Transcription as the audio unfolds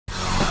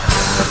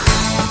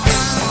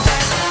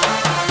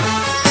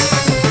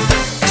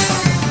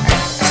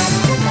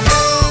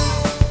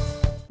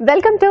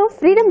Welcome to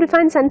Freedom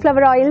Refined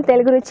Sunflower Oil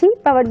Telugu Ruchi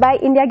powered by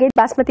India Gate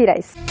Basmati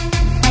Rice.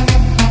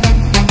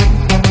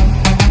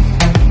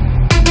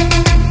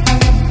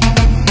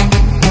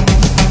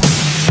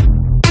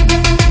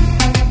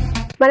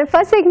 మన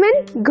first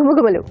segment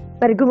గుమగుమలు.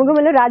 మరి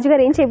గుమగుమలు రాజు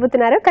గారు ఏం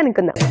చేయబోతున్నారో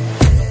కనుక్కుందాం.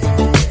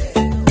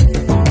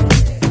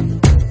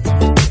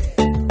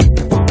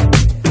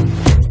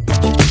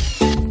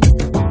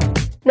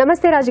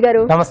 నమస్తే రాజు గారు.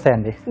 నమస్తే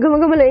అండి.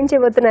 గుమగుమలు ఏం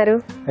చేయబోతున్నారు?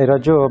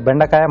 ఈరోజు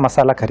బెండకాయ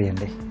మసాలా కర్రీ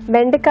అండి.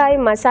 బెండకాయ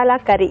మసాలా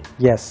కర్రీ.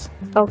 ఎస్.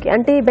 ఓకే,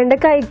 అంటే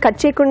బెండకాయ కట్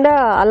చేయకుండా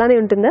అలానే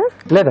ఉంటుందా?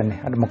 లేదండి,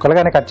 అంటే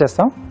ముక్కలుగానే కట్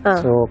చేస్తాం.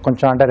 సో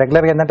కొంచెం అంటే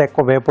రెగ్యులర్ గా ఏంటంటే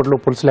ఎక్కువ వేపుడులు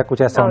పులుసులు ఎక్కువ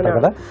చేస్తూ ఉంటాం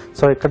కదా.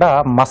 సో ఇక్కడ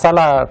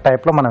మసాలా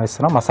టైప్ లో మనం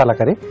ఇస్తున్నాం మసాలా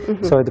కర్రీ.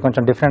 సో ఇది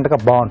కొంచెం డిఫరెంట్ గా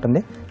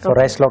బాగుంటుంది. సో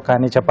రైస్ లో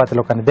కానీ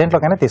చపాతీలో కానీ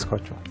దేంట్లోకైనా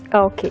తీసుకోవచ్చు.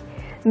 ఓకే,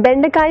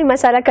 బెండకాయ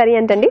మసాలా కర్రీ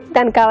అంటండి.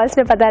 దానికి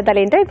కావాల్సిన పదార్థాలు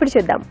ఏంటో ఇప్పుడు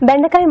చూద్దాం.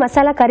 బెండకాయ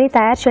మసాలా కర్రీ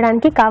తయారు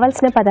చేయడానికి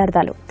కావాల్సిన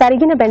పదార్థాలు: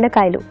 తరిగిన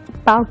బెండకాయలు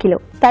 1/2 కిలో,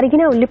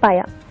 తరిగిన ఉల్లిపాయ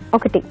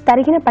 1,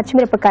 తరిగిన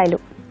పచ్చిమిరపకాయలు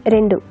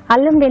 2,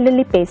 అల్లం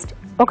వెల్లుల్లి పేస్ట్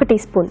 1 టీ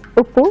స్పూన్,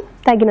 ఉప్పు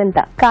తగినంత,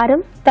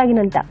 కారం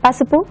తగినంత,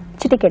 పసుపు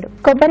చిటికెడు,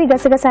 కొబ్బరి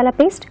గసగసాల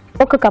పేస్ట్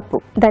 1 కప్పు,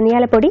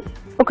 ధనియాల పొడి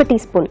 1 tea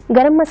spoon,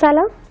 garam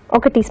masala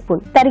 1 tea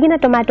spoon, తరిగిన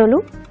టొమాటోలు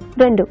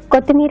 2,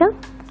 కొత్తిమీర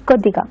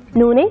కొద్దిగా,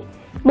 నూనె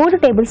 3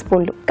 టేబుల్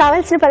స్పూన్లు.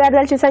 కావాల్సిన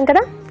పదార్థాలు చూసాం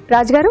కదా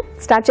రాజుగారు,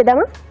 స్టార్ట్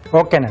చేద్దామా?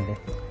 ఓకేనండి.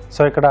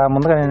 సో ఇక్కడ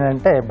ముందుగా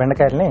ఏంటంటే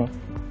బెండకాయల్ని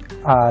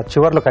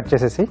చివర్లు కట్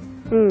చేసేసి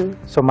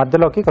సో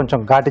మధ్యలోకి కొంచెం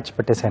ఘాటిచ్చి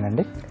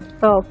పెట్టేసానండి.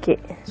 ఓకే.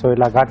 సో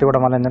ఇలా ఘాటి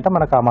ఇవ్వడం వల్ల ఏంటంటే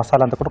మనకు ఆ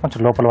మసాలా అంతా కూడా కొంచెం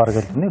లోపల వరకు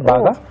వెళ్తుంది,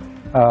 బాగా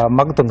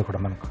మగ్గుతుంది కూడా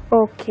మనకు.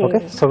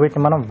 ఓకే. సో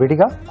వీటిని మనం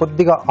విడిగా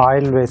కొద్దిగా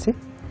ఆయిల్ వేసి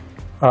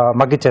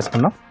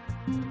మగ్గిచ్చేసుకున్నాం.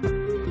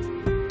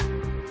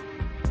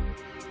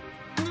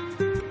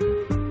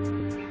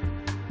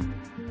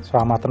 సో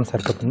ఆ మాత్రం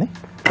సరిపోతుంది.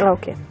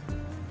 ఓకే,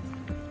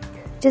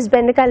 జస్ట్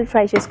బెండకాయలు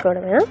ఫ్రై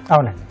చేసుకోవడమేనా?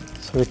 అవునండి.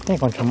 సో వీటిని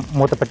కొంచెం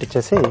మూత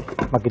పెట్టించేసి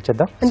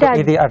మగ్గిచ్చేద్దాం.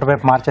 ఇది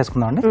అటువైపు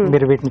మార్చేసుకుందాం అండి.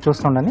 మీరు వీటిని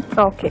చూస్తుండని.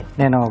 ఓకే,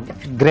 నేను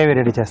గ్రేవీ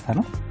రెడీ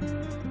చేస్తాను.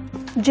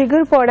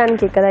 జిగురు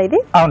పోవడానికి కదా ఇది?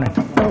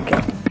 అవునండి. ఓకే.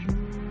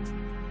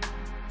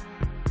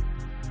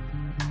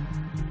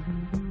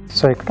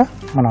 సో ఇక్కడ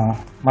మనం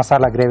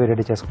మసాలా గ్రేవీ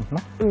రెడీ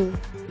చేసుకుంటున్నాం.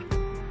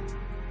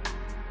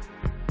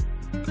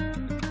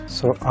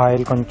 సో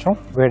ఆయిల్ కొంచెం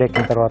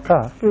వేడెక్కిన తర్వాత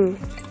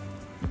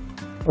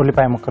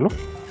ఉల్లిపాయ ముక్కలు,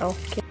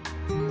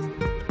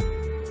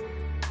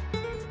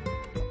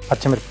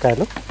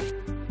 పచ్చిమిరపకాయలు,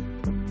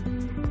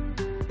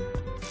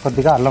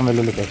 కొద్దిగా అల్లం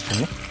వెల్లుల్లి పేస్ట్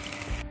ఉంది.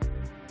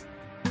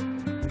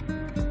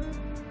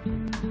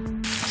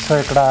 సో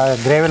ఇక్కడ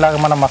గ్రేవీ లాగా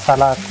మనం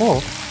మసాలాకు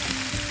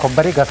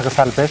కొబ్బరి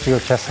గసగసాల పేస్ట్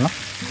యూజ్ చేస్తున్నాం.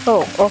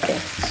 ఓకే.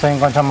 సో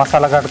ఇంకొంచెం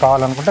మసాలా ఘాటు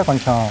కావాలనుకుంటే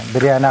కొంచెం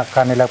బిర్యానీ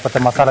కానీ లేకపోతే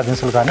మసాలా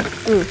దినుసులు కానీ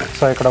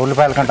సో ఇక్కడ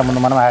ఉల్లిపాయల కంటే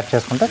ముందు మనం యాడ్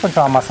చేసుకుంటే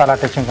కొంచెం ఆ మసాలా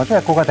టేస్టింగ్ కొంచెం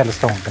ఎక్కువగా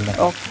తెలుస్తూ ఉంటుంది.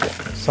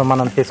 సో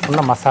మనం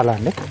తీసుకున్న మసాలా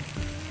అండి,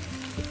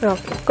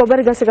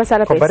 కొబ్బరి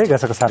గసగసాల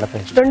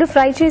పేస్ట్ 2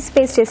 ఫ్రై చేసి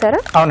పేస్ట్ చేశారా?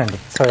 అవునండి.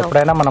 సో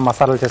ఎప్పుడైనా మనం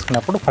మసాలాలు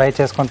చేసుకున్నప్పుడు ఫ్రై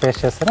చేసుకొని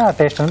పేస్ట్ చేస్తేనే ఆ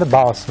టేస్ట్ అనేది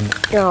బాగా వస్తుంది.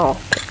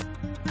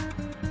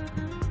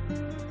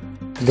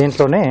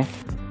 దీంట్లోనే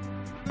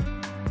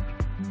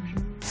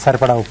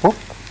సరిపడా ఉప్పు,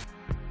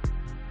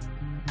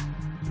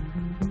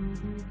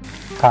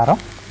 కారం,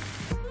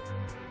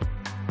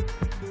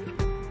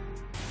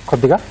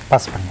 కొద్దిగా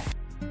పసుపు అండి.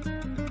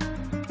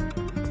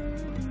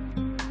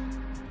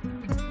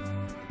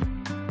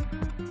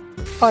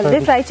 ఆల్రెడీ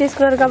ఫ్రై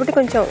చేసుకున్నారు కాబట్టి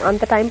కొంచెం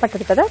అంత టైం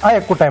పట్టదు కదా?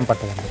 ఎక్కువ టైం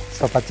పట్టదండి.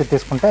 సో పచ్చి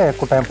తీసుకుంటే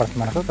ఎక్కువ టైం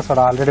పడుతుంది మనకు. సో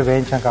ఆల్రెడీ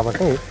వేయించాం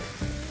కాబట్టి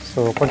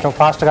సో కొంచెం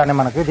ఫాస్ట్గానే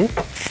మనకు ఇది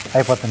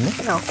అయిపోతుంది.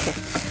 ఓకే.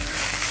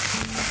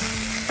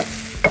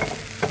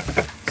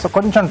 సో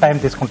కొంచెం టైం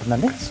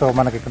తీసుకుంటుందండి. సో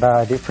మనకి ఇక్కడ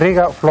అది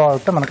ఫ్రీగా ఫ్లో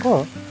అవుతే మనకు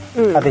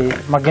అది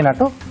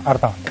మగ్గినట్టు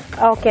అర్థం.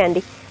 ఓకే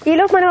అండి,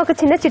 ఈలోపు మనం ఒక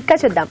చిన్న చిట్కా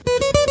చూద్దాం.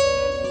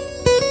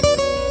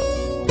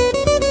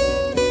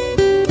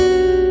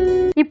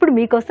 ఇప్పుడు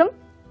మీకోసం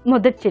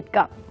మొదటి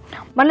చిట్కా.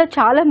 మనలో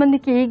చాలా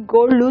మందికి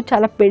గోళ్ళు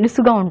చాలా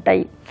పెళుసుగా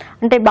ఉంటాయి.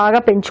 అంటే బాగా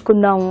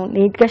పెంచుకుందాము,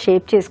 నీట్గా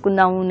షేప్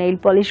చేసుకుందాము, నెయిల్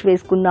పాలిష్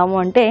వేసుకుందాము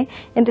అంటే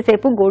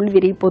ఎంతసేపు గోళ్ళు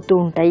విరిగిపోతూ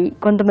ఉంటాయి.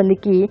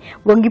 కొంతమందికి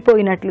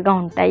వంగిపోయినట్లుగా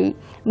ఉంటాయి.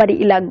 మరి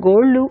ఇలా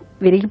గోళ్ళు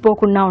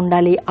విరిగిపోకుండా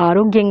ఉండాలి,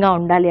 ఆరోగ్యంగా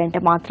ఉండాలి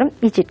అంటే మాత్రం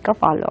ఈ చిట్కా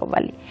ఫాలో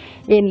అవ్వాలి.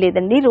 ఏం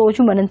లేదండి,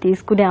 రోజు మనం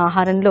తీసుకునే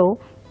ఆహారంలో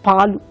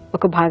పాలు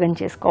ఒక భాగం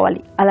చేసుకోవాలి.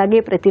 అలాగే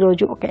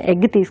ప్రతిరోజు ఒక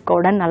ఎగ్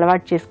తీసుకోవడాన్ని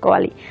అలవాటు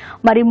చేసుకోవాలి.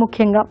 మరి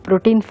ముఖ్యంగా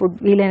ప్రోటీన్ ఫుడ్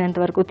వీలైనంత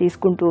వరకు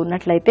తీసుకుంటూ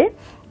ఉన్నట్లయితే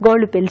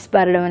గోళ్ళు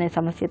పెలిసిపారడం అనే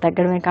సమస్య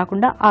తగ్గడమే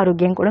కాకుండా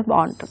ఆరోగ్యం కూడా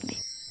బాగుంటుంది.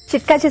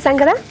 చిట్కా చేశాం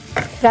కదా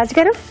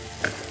రాజుగారు,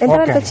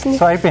 ఎంతవరకు వచ్చింది?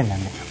 సో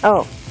అయిపోయిందండి.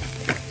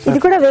 ఇది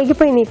కూడా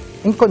వేగిపోయింది,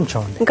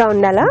 ఇంకొంచెం ఇంకా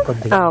ఉండాలా?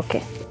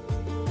 ఓకే.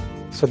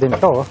 సో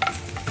దీంట్లో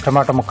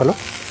టమాటో ముక్కలు.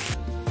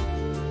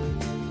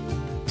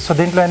 సో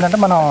దీంట్లో ఏంటంటే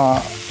మనం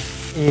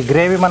ఈ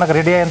గ్రేవీ మనకు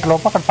రెడీ అయ్యేంత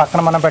లోపు అక్కడ పక్కన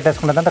మనం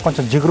పెట్టేసుకుంటే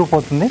కొంచెం జిగురు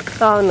పోతుంది.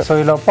 సో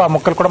ఈ లోపు ఆ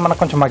ముక్కలు కూడా మనకు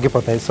కొంచెం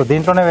మగ్గిపోతాయి. సో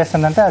దీంట్లోనే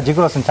వేస్తుందంటే ఆ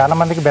జిగురు వస్తుంది. చాలా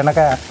మందికి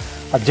బెండకాయ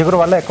ఆ జిగురు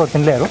వల్ల ఎక్కువ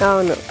తినలేరు.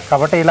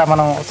 కాబట్టి ఇలా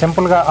మనం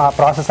సింపుల్గా ఆ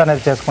ప్రాసెస్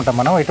అనేది చేసుకుంటాం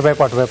మనం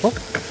ఇటువైపు అటువైపు.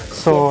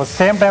 సో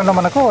సేమ్ టైంలో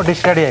మనకు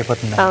డిష్ రెడీ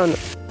అయిపోతుంది.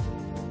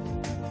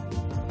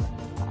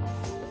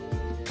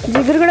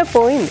 జిగురు కూడా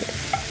పోయింది.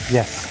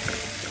 ఎస్.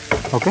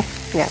 ఓకే.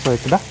 సో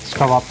ఇక్కడ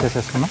స్టవ్ ఆఫ్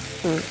చేసేసుకున్నాం.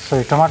 సో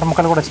ఈ టమాటా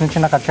ముక్కలు కూడా చిన్న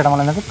చిన్న కట్ చేయడం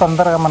అనేది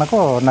తొందరగా మనకు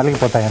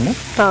నలిగిపోతాయండి.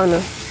 అవును.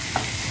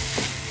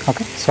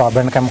 ఓకే. సో ఆ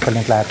బెండకాయ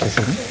ముక్కల్ని ఇట్లా యాడ్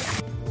చేసేది.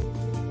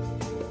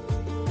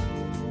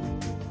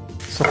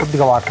 సో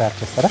కొద్దిగా వాటర్ యాడ్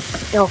చేస్తారా?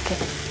 ఓకే.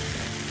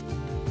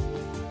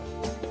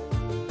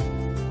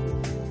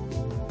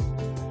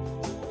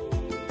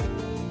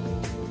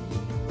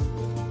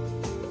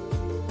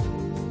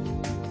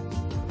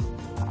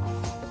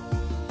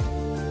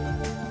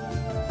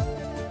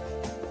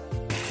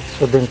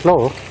 సో దీంట్లో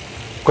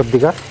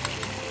కొద్దిగా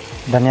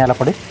ధనియాల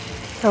పొడి,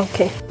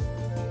 ఓకే,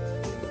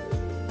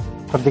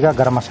 కొద్దిగా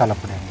గరం మసాలా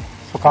పొడి అండి.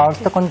 సో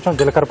కావాల్సిన కొంచెం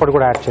జీలకర్ర పొడి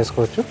కూడా యాడ్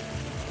చేసుకోవచ్చు.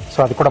 సో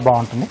అది కూడా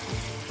బాగుంటుంది.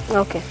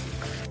 ఓకే.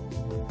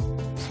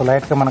 సో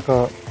లైట్గా మనకు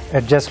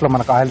ఎడ్జెస్లో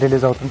మనకు ఆయిల్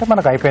రిలీజ్ అవుతుంటే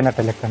మనకు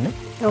అయిపోయినట్టు లెక్కండి.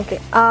 ఓకే.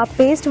 ఆ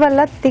పేస్ట్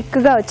వల్ల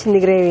థిక్గా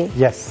వచ్చింది గ్రేవీ.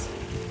 ఎస్.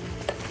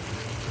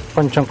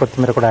 కొంచెం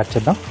కొత్తిమీర కూడా యాడ్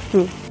చేద్దాం.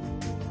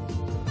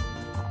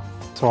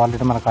 సో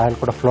ఆల్రెడీ మనకు ఆయిల్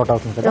కూడా ఫ్లోట్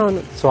అవుతుంది కదా.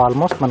 సో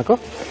ఆల్మోస్ట్ మనకు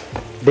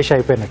డిష్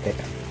అయిపోయినట్టే.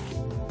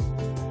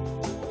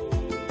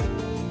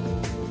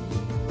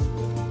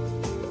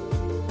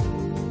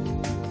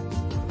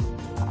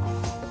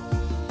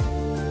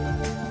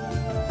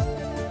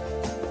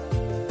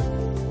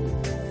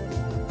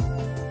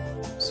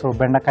 సో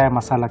బెండకాయ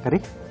మసాలా కర్రీ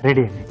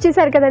రెడీ అండి.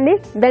 చూసారు కదండి,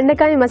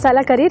 బెండకాయ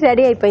మసాలా కర్రీ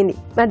రెడీ అయిపోయింది.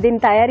 మరి దీని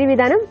తయారీ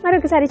విధానం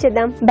మరొకసారి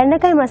చేద్దాం.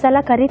 బెండకాయ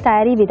మసాలా కర్రీ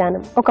తయారీ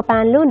విధానం: ఒక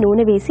పాన్ లో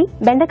నూనె వేసి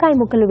బెండకాయ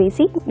ముక్కలు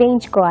వేసి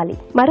వేయించుకోవాలి.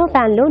 మరో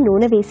పాన్ లో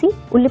నూనె వేసి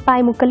ఉల్లిపాయ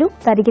ముక్కలు,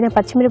 తరిగిన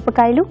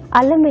పచ్చిమిరపకాయలు,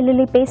 అల్లం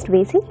వెల్లుల్లి పేస్ట్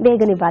వేసి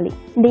వేగనివ్వాలి.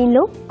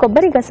 దీనిలో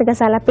కొబ్బరి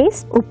గసగసాల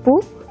పేస్ట్, ఉప్పు,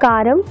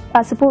 కారం,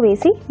 పసుపు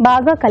వేసి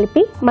బాగా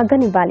కలిపి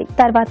మగ్గనివ్వాలి.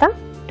 తర్వాత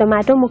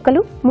టొమాటో ముక్కలు,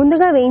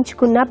 ముందుగా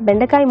వేయించుకున్న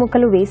బెండకాయ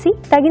ముక్కలు వేసి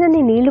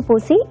తగినన్ని నీళ్లు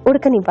పోసి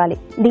ఉడకనివ్వాలి.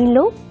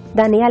 దీనిలో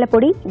ధనియాల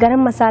పొడి,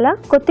 గరం మసాలా,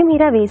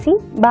 కొత్తిమీర వేసి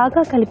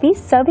బాగా కలిపి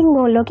సర్వింగ్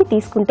బౌల్ లోకి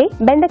తీసుకుంటే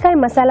బెండకాయ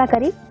మసాలా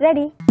కర్రీ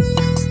రెడీ.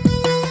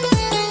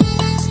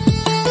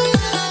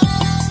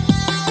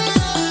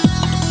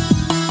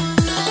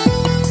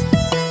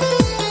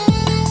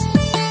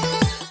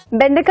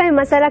 బెండకాయ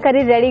మసాలా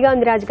కర్రీ రెడీగా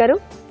ఉంది రాజు గారు,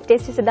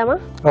 టేస్ట్ చేద్దామా?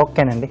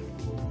 ఓకేనండి.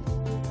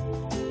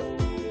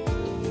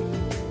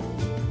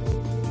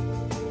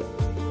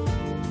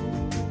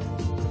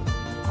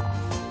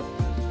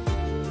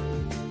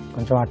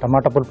 కొంచెం ఆ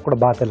టమాటా పులుపు కూడా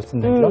బాగా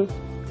తెలుస్తుంది ఇంట్లో.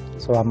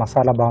 సో ఆ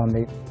మసాలా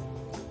బాగుంది.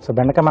 సో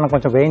బెండకాయ మనం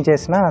కొంచెం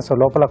వేయించేసినా సో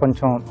లోపల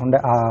కొంచెం ఉండే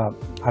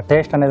ఆ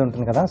టేస్ట్ అనేది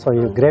ఉంటుంది కదా. సో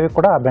ఈ గ్రేవీ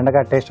కూడా ఆ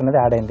బెండకాయ టేస్ట్ అనేది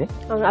యాడ్ అయింది.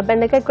 ఆ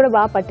బెండకాయ కూడా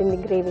బాగా పట్టింది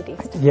gravy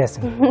taste. Yes.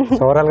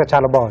 So overall గా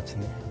చాలా బాగా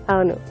వచ్చింది.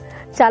 అవును,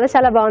 చాలా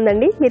చాలా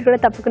బాగుందండి. మీరు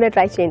కూడా తప్పకుండా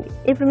ట్రై చేయండి.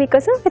 ఇప్పుడు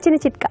మీకోసం ఒక చిన్న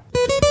చిట్కా.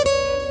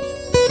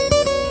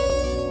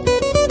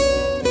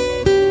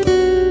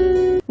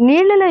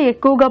 నీళ్లలో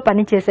ఎక్కువగా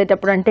పని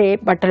చేసేటప్పుడు, అంటే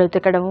బట్టలు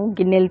ఉతకడము,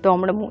 గిన్నెలు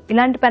తోమడము,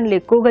 ఇలాంటి పనులు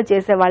ఎక్కువగా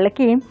చేసే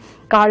వాళ్ళకి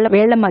కాళ్ళ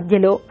వేళ్ల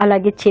మధ్యలో,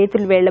 అలాగే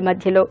చేతుల వేళ్ల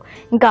మధ్యలో,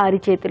 ఇంకా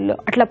అరిచేతుల్లో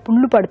అట్లా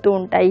పుండ్లు పడుతూ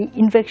ఉంటాయి,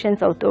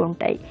 ఇన్ఫెక్షన్స్ అవుతూ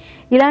ఉంటాయి.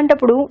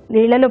 ఇలాంటప్పుడు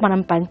నీళ్లలో మనం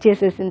పని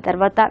చేసేసిన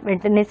తర్వాత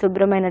వెంటనే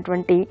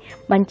శుభ్రమైనటువంటి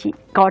మంచి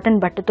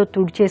కాటన్ బట్టతో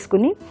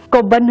తుడిచేసుకుని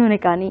కొబ్బరి నూనె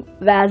కానీ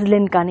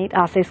వ్యాజ్లిన్ కానీ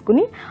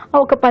రాసేసుకుని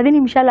ఒక 10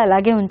 నిమిషాలు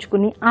అలాగే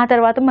ఉంచుకుని ఆ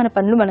తర్వాత మన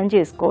పనులు మనం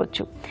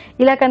చేసుకోవచ్చు.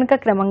 ఇలా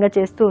కనుక క్రమంగా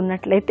చేస్తూ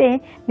ఉన్నట్లయితే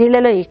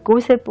నీళ్ళలో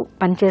ఎక్కువసేపు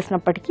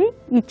పనిచేసినప్పటికీ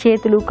ఈ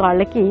చేతులు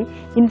కాళ్ళకి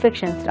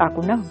ఇన్ఫెక్షన్స్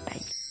రాకుండా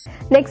ఉంటాయి.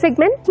 నెక్స్ట్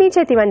సెగ్మెంట్ మీ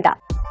చేతి వంట.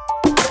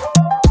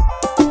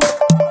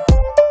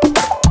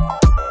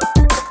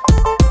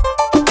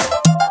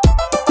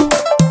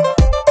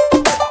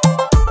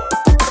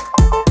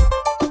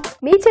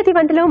 మీ చేతి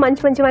వంటలో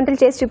మంచి మంచి వంటలు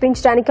చేసి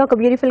చూపించడానికి ఒక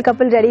బ్యూటిఫుల్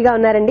కపుల్ రెడీగా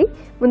ఉన్నారండి.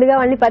 ముందుగా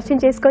వాళ్ళని పరిచయం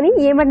చేసుకొని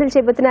ఏం వంటలు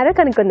చేయబోతున్నారో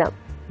కనుక్కుందాం.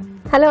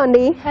 హలో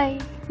అండి. హాయ్.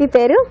 మీ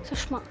పేరు?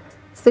 సుష్మా.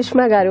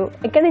 సుష్మా గారు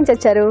ఎక్కడి నుంచి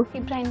వచ్చారు?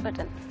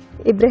 ఇబ్రాహీంపట్నం.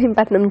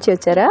 ఇబ్రహీంపట్నం నుంచి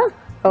వచ్చారా?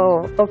 ఓ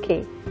ఓకే.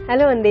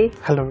 హలో అండి.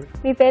 హలో.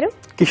 మీ పేరు?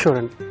 కిషోర్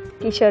అండి.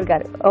 కిషోర్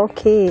గారు.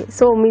 ఓకే.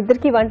 సో మీ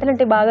ఇద్దరికి వంటలు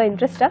అంటే బాగా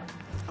ఇంట్రెస్టా?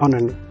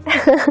 అవునండి.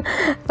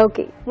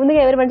 ఓకే. ముందుగా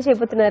ఎవరు వంట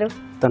చేయబోతున్నారు?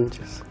 తను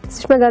చేసి.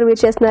 సుష్మా గారు మీరు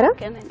చేస్తున్నారా?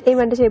 ఏం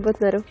వంట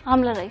చేయబోతున్నారు?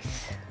 ఆమ్లా రైస్.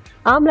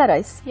 ఆమ్లా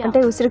రైస్ అంటే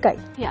ఉసిరికాయ.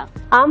 యా.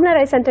 ఆమ్లా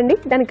రైస్ అంటండి.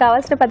 దానికి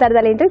కావాల్సిన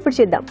పదార్థాలు ఏంటో ఇప్పుడు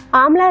చూద్దాం.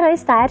 ఆమ్లా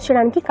రైస్ తయారు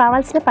చేయడానికి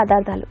కావాల్సిన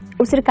పదార్థాలు: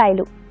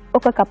 ఉసిరికాయలు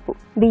 1 కప్పు,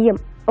 బియ్యం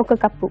 1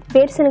 కప్పు,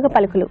 వేరుశనగ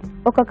పలుకులు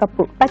 1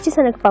 కప్పు,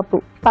 పచ్చిశనగపప్పు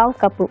 1/2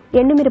 కప్పు,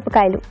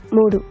 ఎండుమిరపకాయలు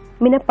 3,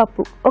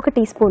 మినప్పప్పు 1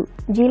 టీ స్పూన్,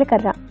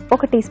 జీలకర్ర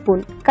 1 టీ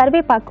స్పూన్,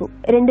 కరివేపాకు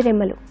 2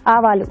 రెమ్మలు,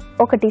 ఆవాలు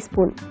 1 టీ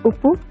స్పూన్,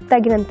 ఉప్పు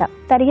తగినంత,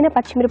 తరిగిన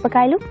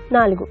పచ్చిమిరపకాయలు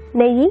 4,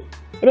 నెయ్యి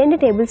 2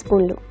 టేబుల్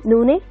స్పూన్లు,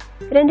 నూనె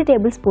 2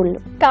 టేబుల్ స్పూన్లు.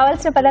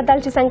 కావాల్సిన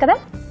పదార్థాలు చూసాం కదా.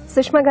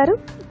 సుష్మా గారు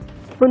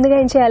ముందుగా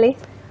ఏం చేయాలి?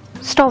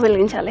 స్టవ్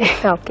వెలిగించాలి.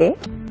 ఓకే.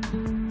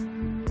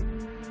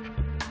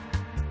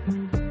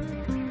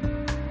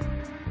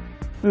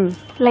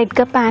 లైట్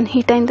గా ప్యాన్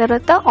హీట్ అయిన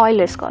తర్వాత ఆయిల్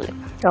వేసుకోవాలి.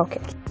 ఓకే.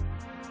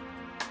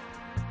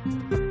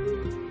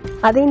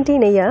 అదేంటి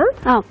నెయ్యా?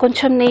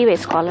 కొంచెం నెయ్యి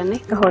వేసుకోవాలండి.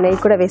 నెయ్యి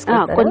కూడా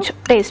వేసుకోవాలి, కొంచెం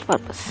టేస్ట్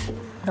పర్పస్.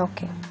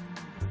 ఓకే.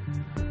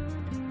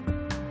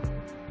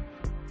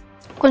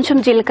 కొంచెం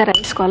జీలకర్ర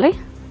వేసుకోవాలి.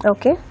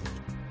 ఓకే.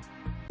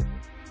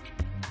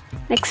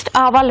 నెక్స్ట్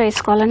ఆవాలు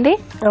వేసుకోవాలండి.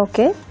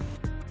 ఓకే.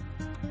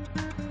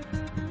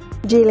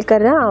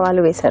 జీలకర్ర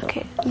ఆవాలు వేశారు.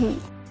 ఓకే.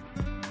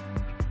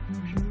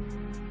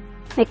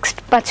 నెక్స్ట్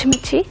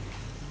పచ్చిమిర్చి.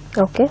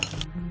 ఓకే.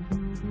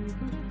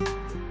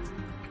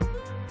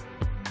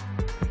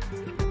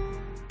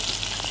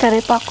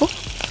 కరివేపాకు.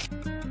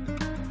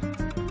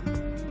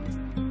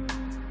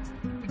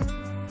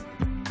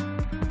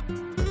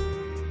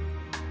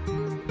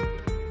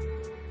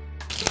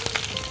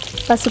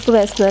 పసుపు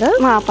వేస్తున్నారా?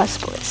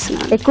 పసుపు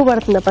వేస్తున్నాను. ఎక్కువ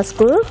పడుతుందా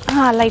పసుపు?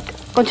 లైట్,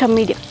 కొంచెం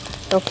మీడియం.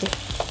 ఓకే.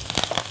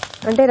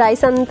 అంటే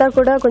రైస్ అంతా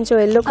కూడా కొంచెం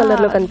ఎల్లో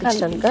కలర్ లో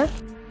కనిపించడానిక.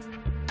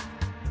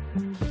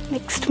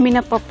 నెక్స్ట్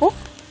మినపప్పు.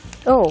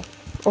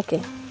 ఓకే.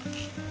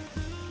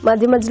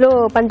 మధ్య మధ్యలో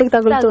పంటికి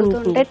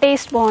తగులుతుంటే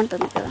టేస్ట్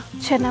బాగుంటుంది కదా.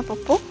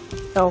 శనగపప్పు.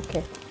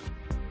 ఓకే.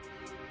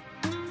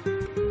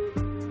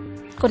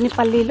 కొన్ని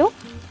పల్లీలు.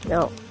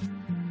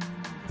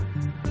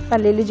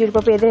 పల్లీలు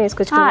జీడిపప్పు ఏదైనా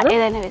వేసుకోవచ్చు.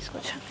 ఏదైనా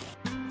వేసుకోవచ్చు.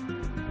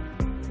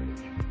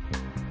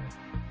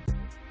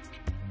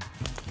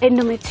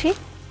 ఎండుమిర్చి.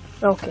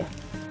 ఓకే.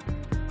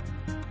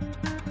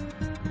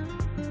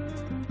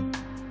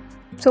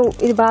 సో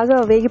ఇది బాగా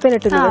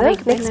వేగిపోయినట్టుంది కదా.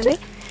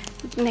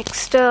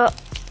 నెక్స్ట్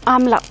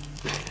ఆమ్లా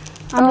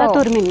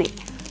తురిమింది.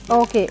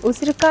 ఓకే.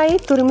 ఉసిరికాయ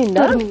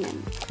తురిమిందా?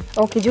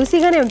 ఓకే.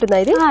 జ్యూసీగానే ఉంటుందా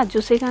ఇది?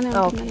 జ్యూసీగానే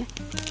ఉంటుంది.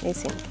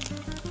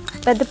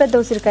 పెద్ద పెద్ద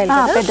ఉసిరికాయలు.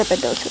 పెద్ద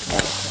పెద్ద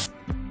ఉసిరికాయలు.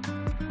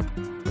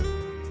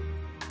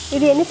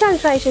 ఇది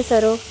ఎన్నిసార్లు ట్రై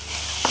చేశారు?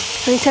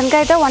 రీసెంట్గా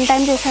అయితే 1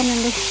 టైం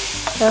చేశానండి.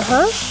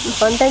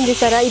 1 టైం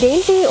చేశారా?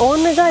 ఇదేంటి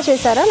ఓన్గా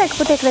చేశారా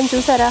లేకపోతే ఎక్కడైనా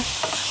చూసారా?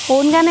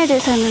 ఓన్గానే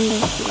చేశానండి.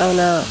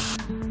 అవునా?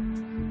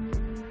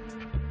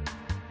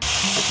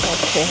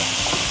 ఓకే.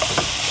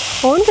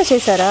 ఓన్గా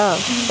చేశారా?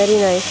 Very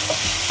nice.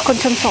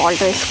 కొంచెం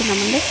సాల్ట్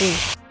వేసుకున్నామండి.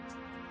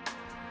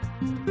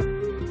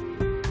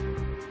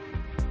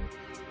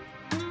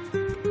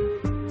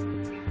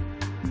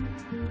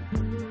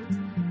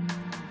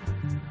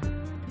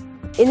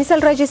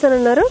 ఎన్నిసార్లు ట్రై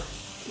చేశానన్నారు?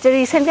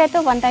 రీసెంట్గా అయితే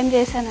 1 టైం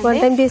చేశాను. 1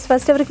 టైం చేసి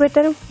ఫస్ట్ ఎవరికి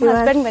పెట్టారు?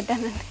 హస్బెండ్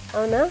పెట్టానండి.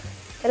 అవునా?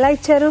 ఎలా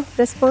ఇచ్చారు?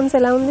 రెస్పాన్స్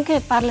ఎలా ఉంది?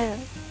 పర్లేదు.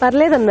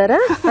 పర్లేదన్నారా?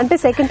 అంటే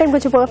సెకండ్ టైం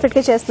కొంచెం పర్ఫెక్ట్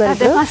గా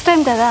చేస్తున్నారు. ఫస్ట్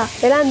టైం కదా.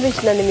 ఎలా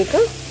అనిపించిందండి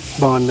మీకు?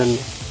 బాగుందండి.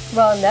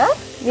 బాగుందా?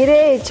 మీరే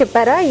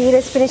చెప్పారా ఈ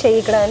రెసిపీని చెయ్యి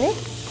ఇక్కడ అని?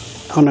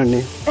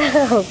 అవునండి.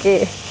 ఓకే.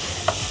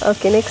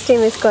 ఓకే. నెక్స్ట్ ఏం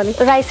వేసుకోవాలి?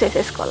 రైస్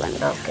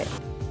వేసేసుకోవాలండి. ఓకే.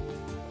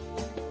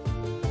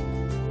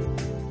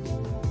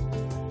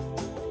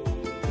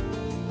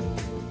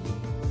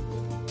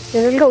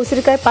 జనరల్ గా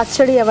ఉసిరికాయ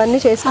పచ్చడి అవన్నీ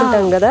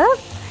చేసుకుంటాం కదా.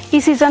 ఈ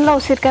సీజన్ లో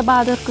ఉసిరికాయ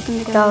బాగా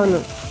దొరుకుతుంది కదా. అవును.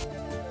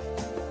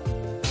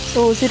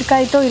 సో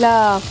ఉసిరికాయతో ఇలా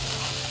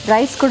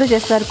రైస్ కూడా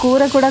చేస్తారు.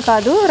 కూర కూడా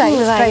కాదు,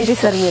 రైస్ ట్రై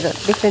చేస్తారు మీరు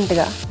డిఫరెంట్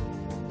గా.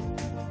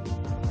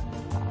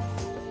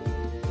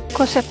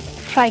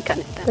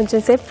 కొంచెం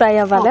సేపు ఫ్రై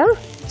అవ్వాలా?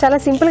 చాలా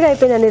సింపుల్ గా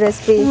అయిపోయిందండి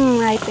రెసిపీ.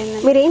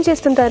 అయిపోయింది. మీరు ఏం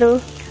చేస్తుంటారు?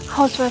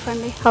 హౌస్ వైఫ్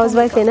అండి. హౌస్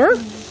వైఫేనా?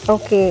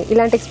 ఓకే.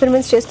 ఇలాంటి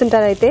ఎక్స్పెరిమెంట్స్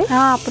చేస్తుంటారు అయితే?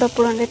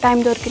 అప్పుడప్పుడు అండి,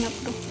 టైం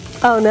దొరికినప్పుడు.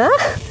 అవునా?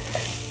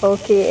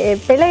 ఓకే.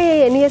 పెళ్ళై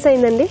ఎన్ని ఇయర్స్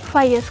అయిందండి?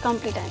 5 years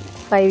కంప్లీట్ అయింది.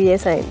 5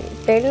 years అయింది.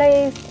 పెళ్ళై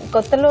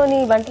కొత్తలోని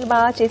వంటలు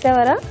బాగా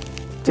చేసేవారా?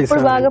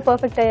 ఇప్పుడు బాగా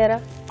పర్ఫెక్ట్ అయ్యారా?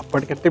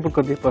 అప్పటికంటే ఇప్పుడు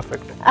కొద్దిగా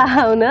పర్ఫెక్ట్.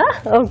 అవునా?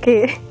 ఓకే.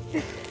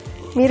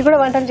 మీరు కూడా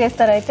వంటలు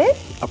చేస్తారా అయితే?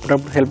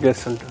 అప్పుడప్పుడు హెల్ప్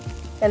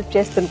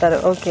చేస్తుంటారు.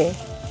 ఓకే.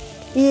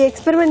 ఈ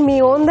ఎక్స్పెరిమెంట్ మీ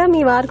ఓన్దా?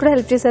 మీ వారు కూడా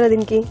హెల్ప్ చేశారా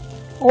దీనికి?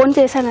 ఓన్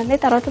చేశానండి.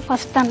 తర్వాత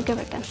ఫస్ట్ దానికే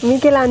పెట్టాను.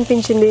 మీకు ఎలా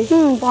అనిపించింది?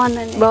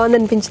 బాగుందండి. బాగుంది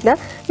అనిపించిందా?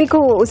 మీకు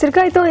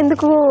ఉసిరికాయతో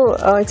ఎందుకు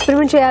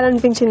ఎక్స్పెరిమెంట్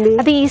చేయాలనిపించింది?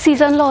 అది ఈ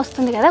సీజన్ లో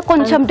వస్తుంది కదా,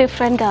 కొంచెం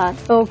డిఫరెంట్ గా.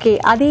 ఓకే.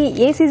 అది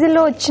ఏ సీజన్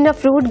లో వచ్చిన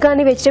ఫ్రూట్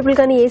గానీ వెజిటేబుల్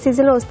గానీ ఏ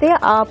సీజన్ లో వస్తే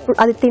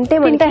అది తింటే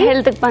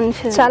హెల్త్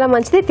మంచిది, చాలా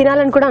మంచిది,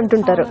 తినాలని కూడా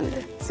అంటుంటారు.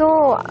 సో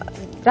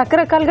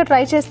రకరకాలుగా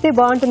ట్రై చేస్తే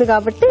బాగుంటుంది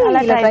కాబట్టి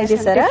అలా ట్రై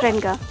చేశారా?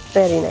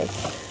 Very nice.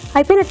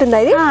 అయిపోయినట్టుందా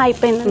ఇది?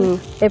 అయిపోయింది.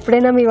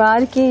 ఎప్పుడైనా మీ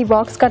వారికి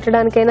బాక్స్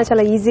కట్టడానికైనా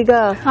చాలా ఈజీగా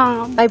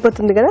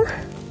అయిపోతుంది కదా.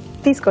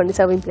 తీసుకోండి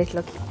సర్వింగ్ ప్లేట్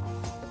లోకి.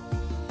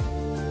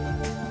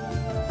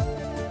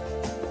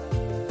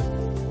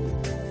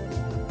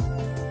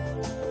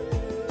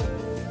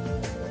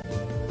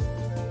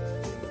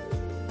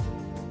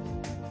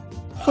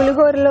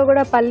 పులిహోరలో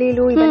కూడా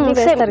పల్లీలు ఇవన్నీ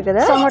వేస్తారు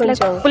కదా.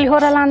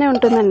 పులిహోర లానే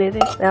ఉంటుందండి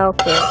ఇది.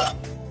 ఓకే.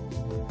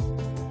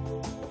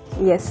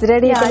 Yes,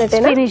 ready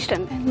అయిపోయినట్టేనా?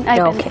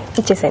 ఓకే,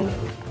 ఇచ్చేసేయండి.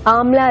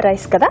 ఆమ్లా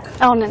రైస్ కదా?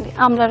 అవునండి,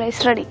 ఆమ్లా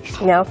రైస్ రెడీ.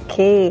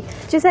 ఓకే,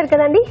 చూసారు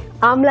కదండి,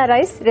 ఆమ్లా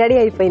రైస్ రెడీ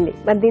అయిపోయింది.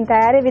 మరి దీని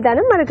తయారీ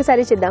విధానం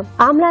మరొకసారి చూద్దాం.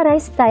 ఆమ్లా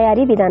రైస్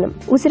తయారీ విధానం: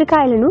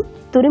 ఉసిరికాయలను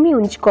తురిమి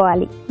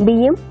ఉంచుకోవాలి,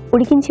 బియ్యం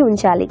ఉడికించి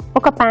ఉంచాలి,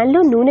 ఒక పాన్ లో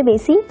నూనె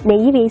వేసి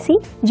నెయ్యి వేసి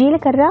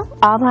జీలకర్ర,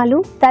 ఆవాలు,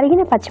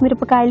 తరిగిన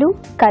పచ్చిమిరపకాయలు,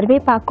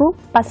 కరివేపాకు,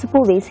 పసుపు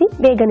వేసి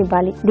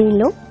వేగనివ్వాలి.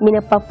 దీనిలో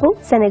మినపప్పు,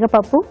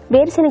 శనగపప్పు,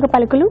 వేరుశనగ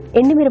పలుకులు,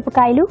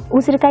 ఎండుమిరపకాయలు,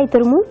 ఉసిరికాయ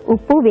తురుము,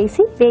 ఉప్పు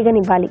వేసి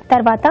వేగనివ్వాలి.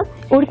 తర్వాత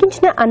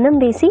ఉడికించిన అన్నం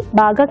వేసి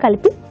బాగా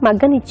కలిపి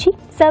మగ్గనిచ్చి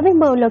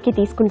సర్వింగ్ బౌల్ లోకి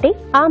తీసుకుంటే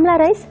Amla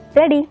rice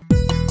ready.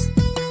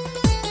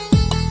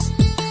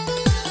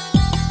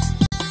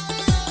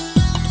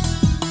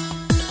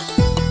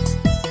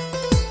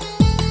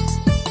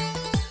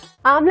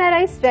 Amla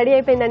rice ready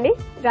అయిపోయిందండి.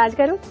 రాజు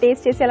గారు,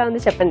 టేస్ట్ చేసి ఎలా ఉందో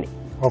చెప్పండి.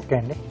 ఓకే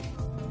అండి.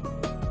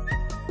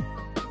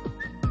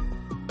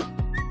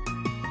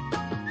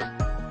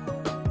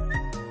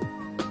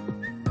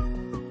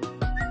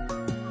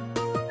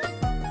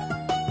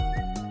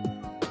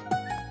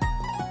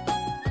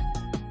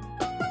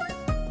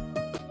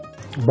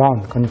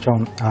 బాగుంది. కొంచెం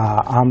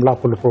ఆమ్లా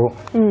పులుపు,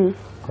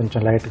 కొంచెం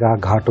లైట్గా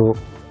ఘాటు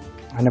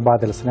అన్ని బాగా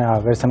తెలుస్తున్నాయి. ఆ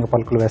వేరుశనగ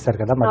పలుకులు వేస్తారు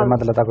కదా మధ్య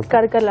మధ్యలో తగులుతుంది.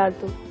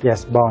 కరకరలాడుతూ.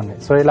 ఎస్, బాగుంది.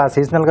 సో ఇలా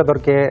సీజనల్గా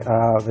దొరికే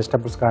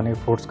వెజిటబుల్స్ కానీ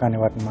ఫ్రూట్స్ కానీ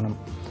వాటిని మనం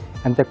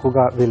ఎంత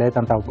ఎక్కువగా వీలైతే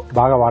అంత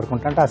బాగా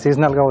వాడుకుంటా అంటే ఆ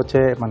సీజనల్గా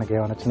వచ్చే మనకి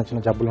ఏమైనా చిన్న చిన్న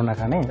జబ్బులు ఉన్నా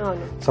కానీ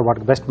సో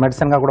వాటికి బెస్ట్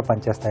మెడిసిన్గా కూడా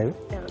పనిచేస్తాయి.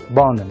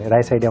 బాగుందండి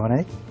రైస్ ఐడియా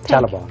అనేది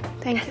చాలా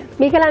బాగుంది.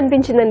 మీకు ఎలా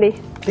అనిపించిందండి?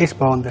 టేస్ట్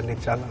బాగుందండి,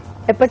 చాలా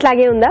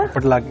ఎప్పటిలాగే ఉందా?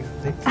 ఎప్పటిలాగే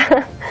ఉంది.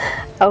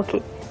 ఓకే,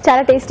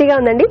 చాలా టేస్టీగా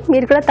ఉందండి.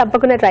 మీరు కూడా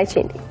తప్పకుండా ట్రై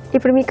చేయండి.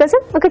 ఇప్పుడు మీకోసం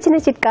ఒక చిన్న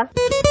చిట్కా.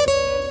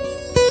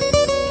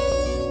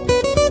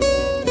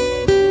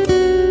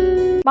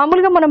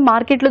 మామూలుగా మనం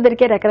మార్కెట్లో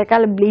దొరికే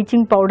రకరకాల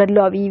బ్లీచింగ్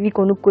పౌడర్లు అవి ఇవి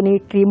కొనుక్కుని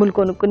క్రీములు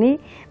కొనుక్కుని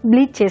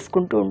బ్లీచ్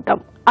చేసుకుంటూ ఉంటాం.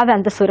 అవి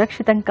అంత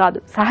సురక్షితం కాదు.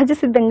 సహజ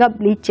సిద్ధంగా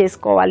బ్లీచ్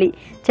చేసుకోవాలి,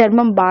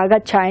 చర్మం బాగా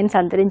ఛాయని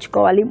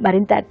సంతరించుకోవాలి,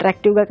 మరింత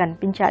అట్రాక్టివ్గా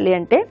కనిపించాలి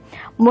అంటే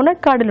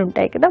మునక్కాడలు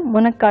ఉంటాయి కదా,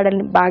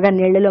 మునక్కాడల్ని బాగా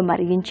నీళ్లలో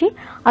మరిగించి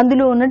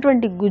అందులో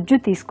ఉన్నటువంటి గుజ్జు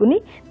తీసుకుని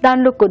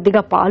దానిలో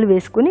కొద్దిగా పాలు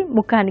వేసుకుని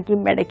ముఖానికి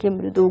మెడకి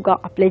మృదువుగా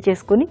అప్లై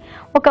చేసుకుని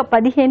ఒక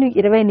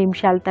 15-20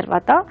 నిమిషాల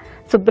తర్వాత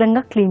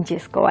శుభ్రంగా క్లీన్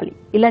చేసుకోవాలి.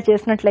 ఇలా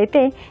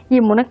చేసినట్లయితే ఈ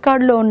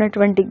మునక్కాడులో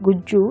ఉన్నటువంటి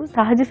గుజ్జు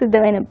సహజ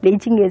సిద్ధమైన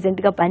బ్లీచింగ్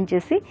ఏజెంట్గా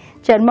పనిచేసి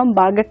చర్మం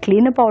బాగా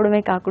క్లీన్ అప్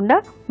అవడమే కాకుండా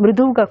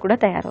మృదువుగా కూడా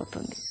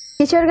తయారవుతుంది.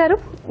 కిషోర్ గారు,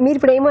 మీరు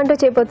ఇప్పుడు ఏమంటూ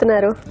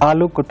చేయబోతున్నారు?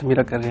 ఆలు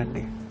కొత్తిమీర కర్రీ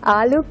అండి.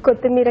 ఆలు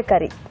కొత్తిమీర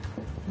కర్రీ.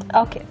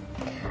 ఓకే,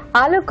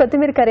 ఆలు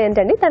కొత్తిమీర కర్రీ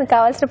ఏంటండి? దానికి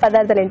కావాల్సిన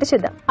పదార్థాలు ఏంటో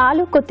చూద్దాం.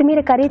 ఆలు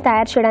కొత్తిమీర కర్రీ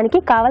తయారు చేయడానికి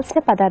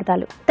కావలసిన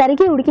పదార్థాలు: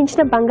 తరిగి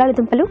ఉడికించిన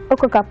బంగాళదుంపలు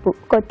 1 కప్పు,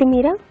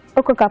 కొత్తిమీర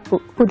 1 కప్పు,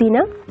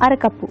 పుదీనా 1/2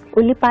 కప్పు,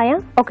 ఉల్లిపాయ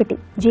 1,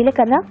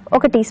 జీలకర్ర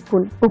 1 టీ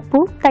స్పూన్, ఉప్పు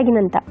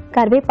తగినంత,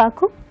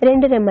 కరివేపాకు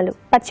 2 రెమ్మలు,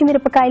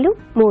 పచ్చిమిరపకాయలు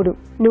 3,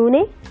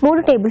 నూనె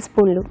 3 టేబుల్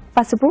స్పూన్లు,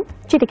 పసుపు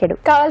చిటికెడు.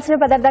 కావాల్సిన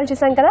పదార్థాలు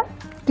చూసాం కదా.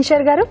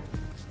 కిషోర్ గారు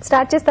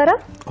స్టార్ట్ చేస్తారా?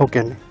 ఓకే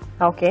అండి.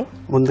 ఓకే,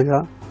 ముందుగా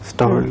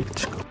స్టవ్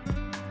వెలిగించుకో.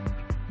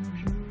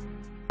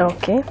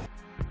 ఓకే,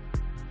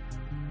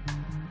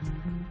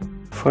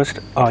 ఫస్ట్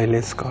ఆయిల్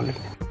వేసుకోవాలి.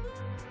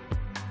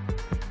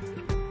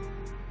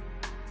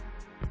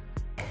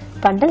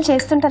 వంటలు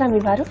చేస్తుంటారా మీ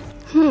వారు?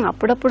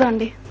 అప్పుడప్పుడు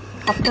అండి.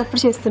 అప్పుడప్పుడు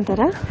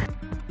చేస్తుంటారా?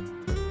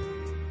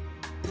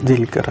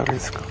 జీలకర్ర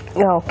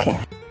వేసుకోవాలి. ఓకే,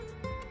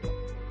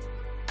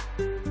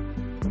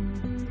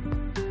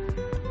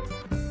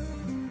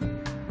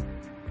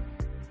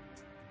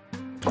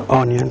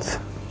 ఆనియన్స్,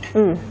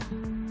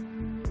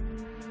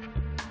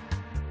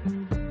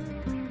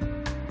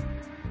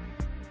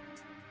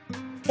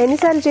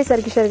 ఎన్నిసార్లు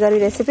చేశారు కిషోర్ గారు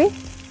ఈ రెసిపీ?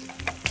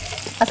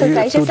 అసలు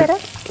ట్రై చేశారా?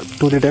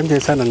 2-3 టైమ్స్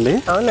చేశానండి.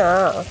 అవునా?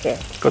 ఓకే.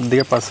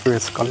 కొద్దిగా పసుపు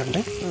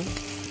వేసుకోవాలండి.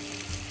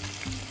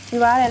 ఈ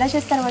వారు ఎలా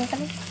చేస్తారు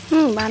వంటలు?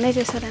 బాగానే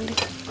చేశారండి.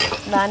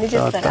 బాగానే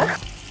చేస్తారా?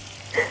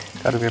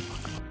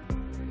 కరివేపాకు,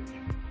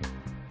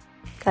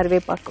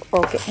 కరివేపాకు.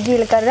 ఓకే,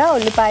 జీలకర్ర,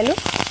 ఉల్లిపాయలు,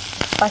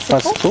 పసుపు,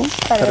 పసుపు,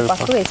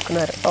 కరివేపాకు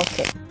వేసుకున్నారు.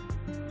 ఓకే,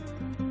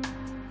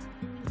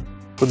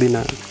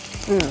 పుదీనా.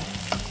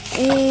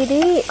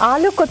 ఇది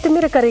ఆలు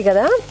కొత్తిమీర కర్రీ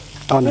కదా,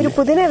 మీరు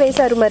పుదీనా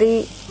వేశారు, మరి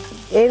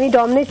ఏమి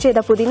డామినేట్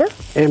చేయదా పుదీనా?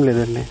 ఏం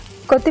లేదండి,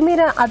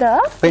 కొత్తిమీర అదా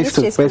పేస్ట్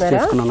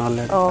చేసుకున్నాను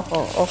ఆల్రెడీ.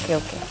 ఓహో, ఓకే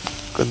ఓకే.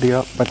 కొద్దిగా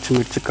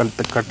పచ్చిమిర్చి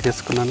కట్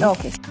చేసుకున్నాను.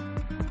 ఓకే,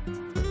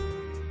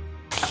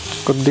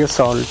 కొద్దిగా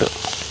సాల్ట్,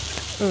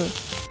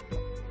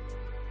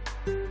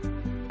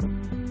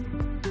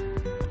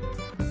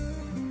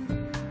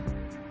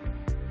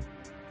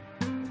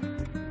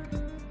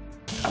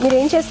 మీరు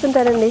ఏం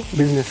చేస్తుంటారండి?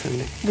 బిజినెస్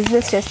అండి.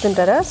 బిజినెస్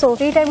చేస్తుంటారా? సో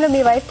ఫ్రీ టైంలో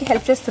మీ వైఫ్ కి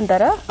హెల్ప్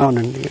చేస్తుంటారా?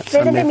 అవునండి.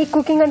 లేదంటే మీకు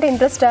కుకింగ్ అంటే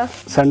ఇంట్రెస్టా?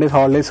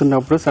 సండేస్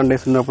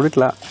ఉన్నప్పుడు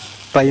ఇట్లా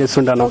ట్రై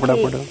చేస్తుంటాను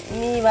అప్పుడప్పుడు.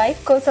 మీ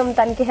వైఫ్ కోసం,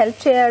 తనకి హెల్ప్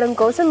చేయడం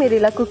కోసం మీరు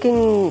ఇలా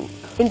కుకింగ్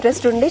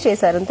ఇంట్రెస్ట్ ఉండి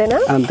చేశారు, అంతేనా?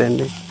 అంతే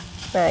అండి.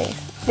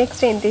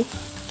 నెక్స్ట్ ఏంటి?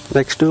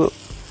 నెక్స్ట్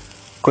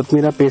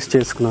కొత్తిమీర పేస్ట్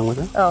చేసుకున్నాం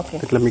కదా, ఓకే,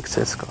 ఇట్లా మిక్స్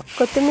చేసుకోవాలి.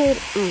 కొత్తిమీర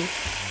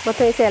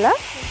మొత్తం వేసేయాలా?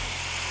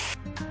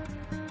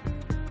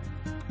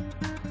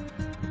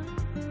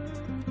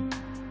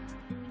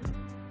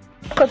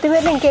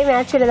 కొత్తిమీరలో ఇంకేం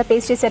యాడ్ చేయలేదా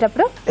పేస్ట్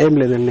చేసేటప్పుడు? ఏం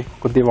లేదండి,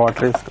 కొద్దిగా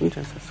వాటర్ వేసుకుని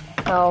చేసేసుకో.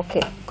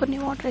 ఓకే, కొన్ని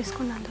వాటర్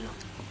వేసుకోండి అందులో.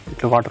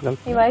 ఇట్లా వాటర్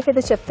కలిపి. మీ వైఫ్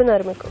అయితే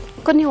చెప్తున్నారు మీకు.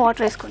 కొన్ని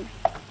వాటర్ వేసుకోండి.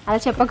 అలా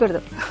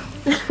చెప్పకూడదు.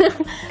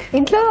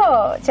 ఇంట్లో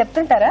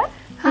చెప్తుంటారా?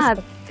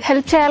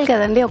 హెల్ప్ చేయాలి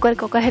కదండి,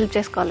 ఒకరికొకరు హెల్ప్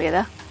చేసుకోవాలి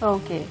కదా.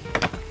 ఓకే,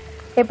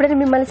 ఎప్పుడైనా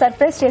మిమ్మల్ని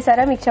సర్ప్రైజ్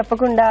చేశారా? మీకు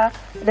చెప్పకుండా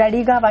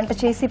రెడీగా వంట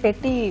చేసి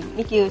పెట్టి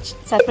మీకు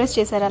సర్ప్రైజ్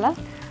చేశారా? అలా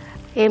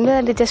ఏం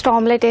లేదండి, జస్ట్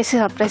ఆమ్లెట్ వేసి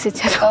సర్ప్రైజ్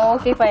ఇచ్చారు.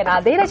 ఓకే ఫైన్,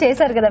 అదేలా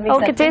చేశారు కదా.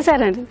 ఓకే,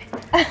 చేశానండి.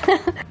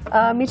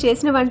 మీరు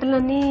చేసిన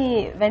వంటలన్నీ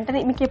వెంటనే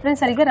మీకు ఎప్పుడైనా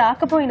సరిగ్గా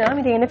రాకపోయినా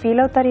మీరు ఏమైనా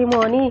ఫీల్ అవుతారేమో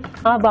అని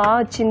బాగా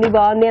వచ్చింది,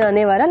 బాగుంది అని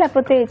అనేవారా?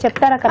 లేకపోతే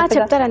చెప్తారా?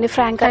 చెప్తారండి,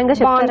 ఫ్రాంక్ గా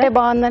బాగుంటే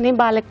బాగుందని,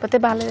 బాగాలేకపోతే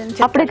బాగాలేదని.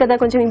 అప్పుడే కదా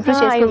కొంచెం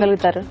ఇంప్రూవ్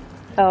చేసుకోగలుగుతారు.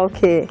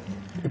 ఓకే,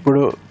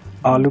 ఇప్పుడు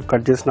ఆలు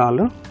కట్ చేసిన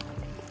ఆలు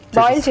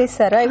బాయిల్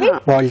చేస్తారా? ఇవి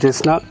బాయిల్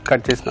చేసిన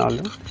కట్ చేసిన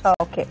ఆలు.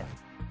 ఓకే,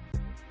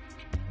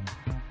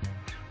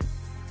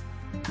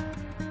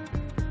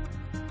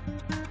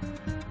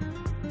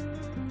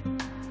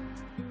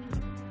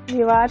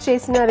 మీ వారు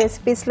చేసిన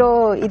రెసిపీస్ లో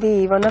ఇది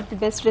one of the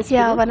best recipe.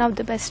 One of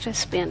the best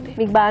recipe అండి.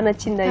 మీకు బాగా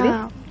నచ్చిందా ఇది?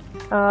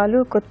 ఆలు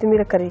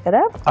కొత్తిమీర కర్రీ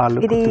కదా, ఆలు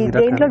ఇది కొత్తిమీర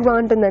దేంట్లో కర్రీ.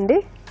 బాగుంటుందండి?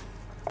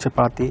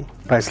 చపాతి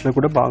రైస్ లో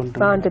కూడా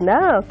బాగుంటుంది. బాగుంటుందా?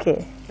 ఓకే.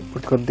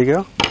 ఇప్పుడు కొద్దిగా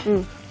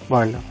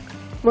బాయిల్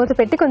మూత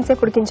పెట్టి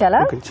కొంచెంసేపు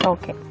ఉడికించాలా? ఉడికించాలి.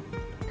 ఓకే.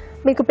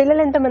 మీకు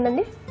పిల్లలు ఎంతమంది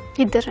అండి?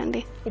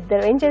 ఇద్దరండి.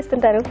 ఇద్దరు. ఏం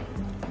చేస్తుంటారు?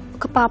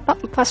 ఒక పాప,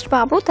 ఫస్ట్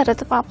బాబు,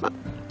 తర్వాత పాప.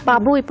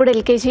 బాబు ఇప్పుడు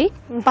ఎల్కేజీ,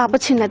 పాప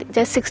చిన్నది,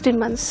 జస్ట్ 16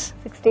 months.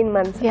 16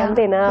 months. Yeah,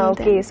 అంతేనా?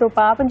 అంతే. ఓకే. సో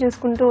పాపను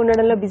చూసుకుంటూ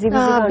ఉండడంలో బిజీ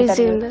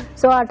busy ఉంది.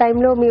 సో ఆ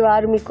టైంలో మీ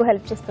వారు మీకు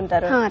హెల్ప్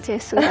చేస్తుంటారు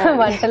చేస్తున్నారు.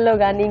 వంటల్లో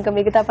గానీ ఇంకా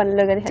మిగతా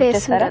పనుల్లో గానీ help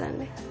చేస్తారా?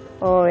 చేస్తున్నారండి.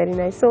 ఓ వెరీ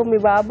నైస్. సో మీ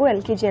బాబు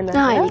ఎల్కేజీ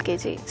అన్నారు?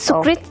 LKG.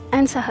 Supreet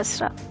and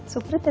Sahasra.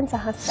 Supreet and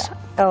Sahasra.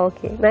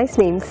 Okay, nice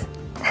names.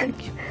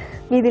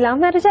 మీది లవ్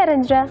మ్యారేజా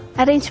అరేంజ్డా?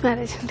 Arrange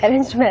marriage.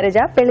 అరేంజ్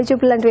మ్యారేజా? పెళ్లి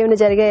చూపులు లాంటివి ఏమైనా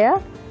జరిగాయా?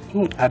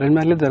 అరేంజ్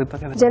మ్యారేజ్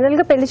జరుగుతాయి కదా. జనరల్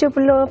గా పెళ్లి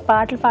చూపుల్లో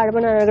పాటలు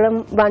పాడమని అడగడం,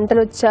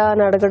 వంటలు వచ్చా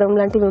అని అడగడం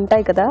లాంటివి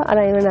ఉంటాయి కదా,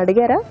 అలా ఏమైనా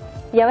అడిగారా?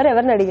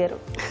 ఎవరెవరిని అడిగారు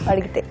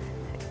అడిగితే?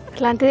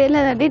 అలాంటిది ఏం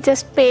లేదండి,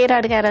 జస్ట్ పేరు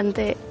అడిగారు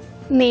అంతే.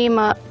 నేమ్,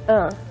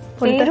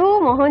 పేరు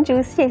మొహం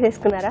చూసి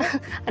చేసేసుకున్నారా?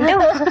 అంటే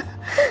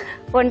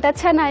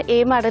వంటచ్చా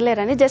ఏం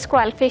అడగలేరని, జస్ట్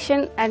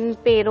క్వాలిఫికేషన్ అండ్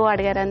పేరు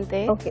అడిగారు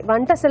అంతే. ఓకే.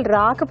 వంట అసలు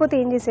రాకపోతే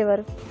ఏం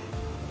చేసేవారు?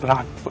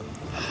 రాకపోతే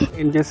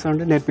ఏం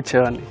చేస్తామంటే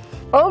నేర్పించేవాడిని.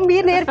 ఓ,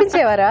 మీరు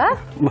నేర్పించేవారా?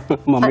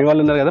 మమ్మీ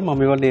వాళ్ళు ఉన్నారు కదా,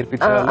 మమ్మీ వాళ్ళు అంటే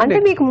నేర్పించేవాళ్ళు.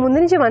 మీకు ముందు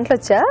నుంచి వంటలు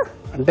వచ్చా?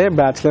 అంటే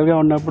బ్యాచిలర్ గా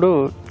ఉన్నప్పుడు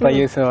ట్రై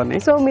చేసేవాడిని.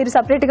 సో మీరు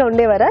సపరేట్ గా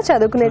ఉండేవారా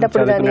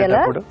చదువుకునేటప్పుడు కానీ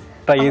అలా?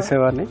 ట్రై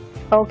చేసేవాడిని.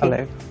 Okay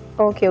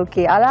okay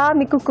okay. అలా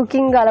మీకు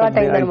కుకింగ్ అలవాటు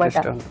అయింది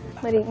అనమాట.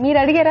 మరి మీరు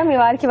అడిగారా మీ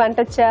వారికి వంట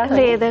వచ్చా?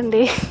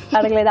 లేదండి,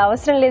 అడగలేదు.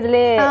 అవసరం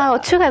లేదులే,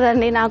 వచ్చు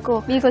కదండి నాకు,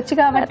 మీకు వచ్చు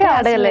కాబట్టి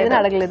అడగలేదు.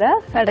 అడగలేదా?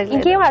 అడగలేదు.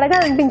 ఇంకేం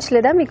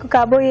అడగాలనిపించలేదా మీకు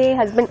కాబోయే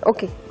హస్బెండ్?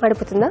 ఓకే,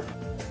 పడిపోతుందా?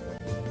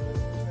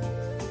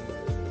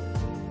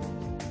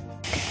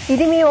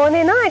 ఇది మీ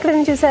ఓనేనా, ఎక్కడ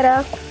నుంచి చూసారా?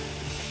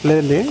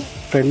 లేదండి,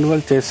 ఫ్రెండ్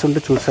వాళ్ళు చేస్తుంటే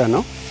చూసాను.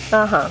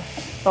 ఆహా,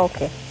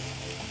 ఓకే.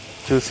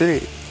 చూసి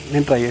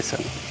నేను ట్రై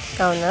చేశాను.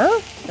 అవునా?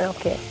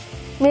 ఓకే.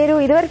 మీరు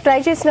ఇదివరకు ట్రై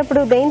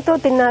చేసినప్పుడు దేంతో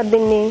తిన్నారు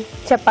దీన్ని?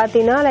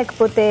 చపాతీనా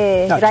లేకపోతే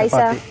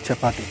రైసా?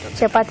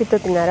 చపాతీతో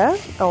తిన్నారా?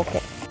 ఓకే.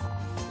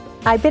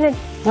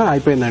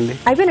 అయిపోయిందండి.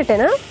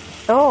 అయిపోయినట్టేనా?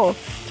 ఓ,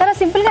 చాలా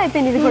సింపుల్ గా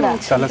అయిపోయింది ఇది కూడా.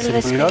 చాలా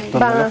సింపుల్ గా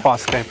తొందరగా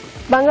ఫాస్ట్ గా అయిపోయింది.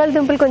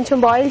 బంగాళదుంపలు కొంచెం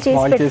బాయిల్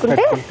చేసి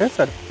పెట్టుకుంటే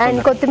అండ్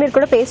కొత్తిమీర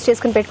కూడా పేస్ట్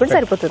చేసుకుని పెట్టుకుంటే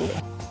సరిపోతుంది.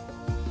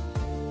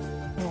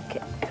 ఓకే.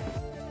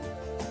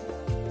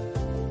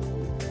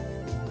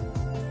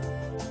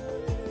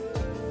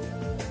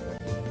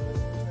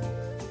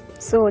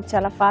 సో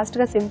చాలా ఫాస్ట్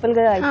గా సింపుల్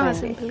గా అయిపోయింది.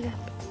 సింపుల్ గా.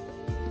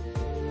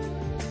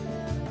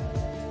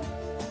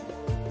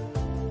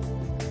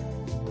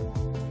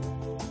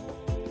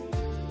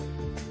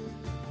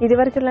 ఇది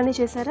వరకు ఇలానే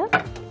చేశారా?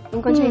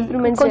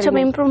 ఇంకొంచెం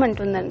ఇంప్రూవ్మెంట్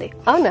ఉందండి.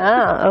 అవునా?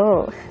 ఓ,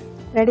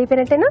 రెడీ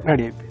అయిపోయినట్టేనా?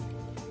 రెడీ అయిపోయింది.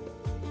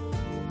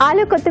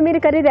 ఆలు కొత్తిమీర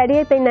కర్రీ రెడీ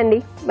అయిపోయిందండి.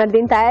 మరి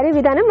దీని తయారీ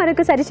విధానం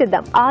మరొకసారి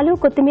చూద్దాం. ఆలు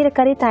కొత్తిమీర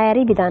కర్రీ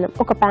తయారీ విధానం: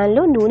 ఒక పాన్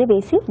లో నూనె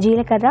వేసి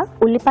జీలకర్ర,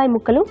 ఉల్లిపాయ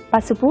ముక్కలు,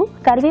 పసుపు,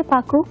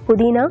 కరివేపాకు,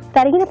 పుదీనా,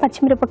 తరిగిన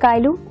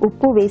పచ్చిమిరపకాయలు,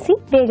 ఉప్పు వేసి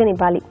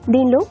వేగనివ్వాలి.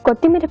 దీనిలో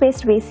కొత్తిమీర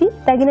పేస్ట్ వేసి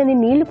తగినన్ని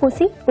నీళ్లు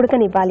పోసి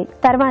ఉడకనివ్వాలి.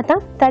 తర్వాత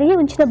తరిగి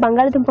ఉంచిన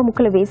బంగాళదుంప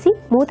ముక్కలు వేసి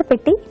మూత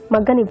పెట్టి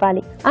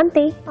మగ్గనివ్వాలి.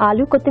 అంతే,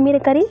 ఆలు కొత్తిమీర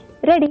కర్రీ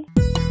రెడీ.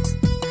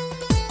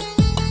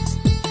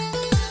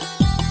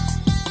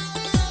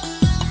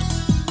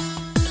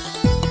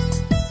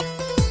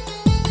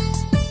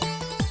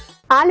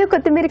 ఆలు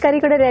కొత్తిమీర కర్రీ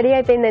కూడా రెడీ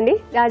అయిపోయిందండి.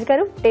 రాజు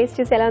గారు, టేస్ట్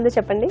చూసి ఎలా ఉందో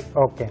చెప్పండి.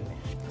 ఓకే అండి,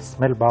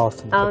 స్మెల్ బాగా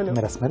వస్తుంది.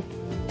 కొత్తిమీర స్మెల్.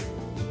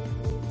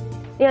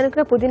 నేను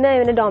అనుకున్న పుదీనా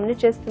ఏమైనా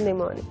డామినేట్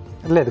చేస్తుందేమో అని.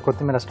 లేదు,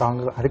 కొత్తిమీర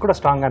స్ట్రాంగ్, అది కూడా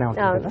స్ట్రాంగ్ గానే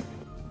ఉంటుంది కదా.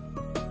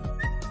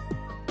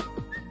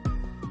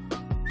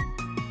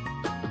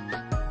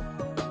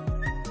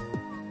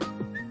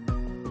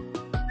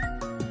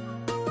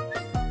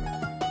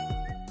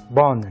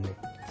 బాగుందండి.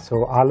 సో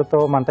ఆలుతో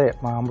అంటే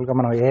మామూలుగా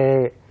మనం ఏ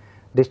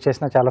డిష్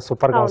చేసినా చాలా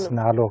సూపర్ గా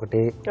వస్తుంది. ఆలు ఒకటి,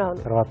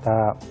 తర్వాత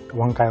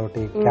వంకాయ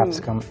ఒకటి,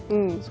 క్యాప్సికమ్.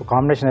 సో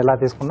కాంబినేషన్ ఎలా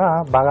తీసుకున్నా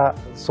బాగా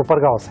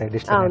సూపర్ గా వస్తాయి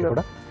డిష్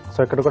కూడా. సో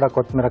ఇక్కడ కూడా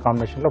కొత్తిమీర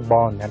కాంబినేషన్ లో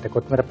బాగుంది. అంటే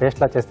కొత్తిమీర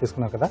పేస్ట్ లా చేసి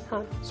తీసుకున్నాం కదా,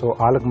 సో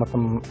ఆలుకు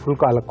మొత్తం ఫుల్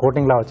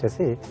కోటింగ్ లా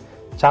వచ్చేసి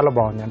చాలా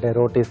బాగుంది. అంటే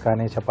రోటీస్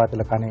కానీ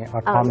చపాతీలు కానీ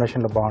ఆ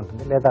కాంబినేషన్ లో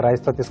బాగుంటుంది. లేదా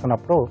రైస్ తో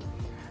తీసుకున్నప్పుడు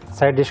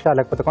సైడ్ డిష్ గా,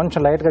 లేకపోతే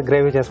కొంచెం లైట్ గా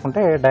గ్రేవీ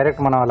చేసుకుంటే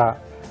డైరెక్ట్ మనం అలా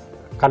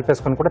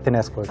కలిపేసుకుని కూడా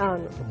తినేసుకోవచ్చు.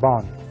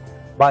 బాగుంది,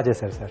 బాగా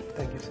చేశారు సార్.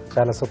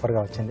 చాలా సూపర్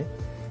గా వచ్చింది.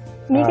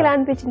 మీకు ఎలా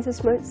అనిపించింది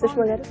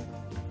సుష్మా గారు?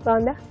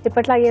 బాగుందా?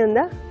 ఇప్పట్లాగే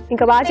ఉందా?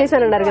 ఇంకా బాగా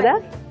చేశానన్నారు కదా.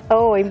 ఓ,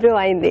 ఇంప్రూవ్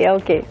అయింది.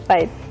 Okay,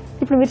 fine.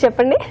 ఇప్పుడు మీరు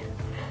చెప్పండి.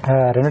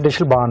 రెండు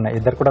డిష్లు బాగున్నాయి.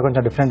 ఇద్దరు కూడా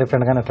కొంచెం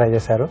డిఫరెంట్ గానే ట్రై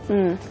చేశారు.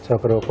 సో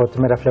ఒకరు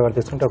కొత్తిమీర ఫ్లేవర్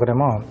తీసుకుంటే,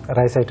 ఒకరేమో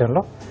రైస్ ఐటమ్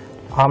లో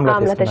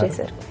ఆమ్లెట్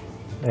చేశారు.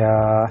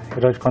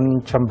 ఈరోజు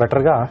కొంచెం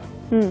బెటర్ గా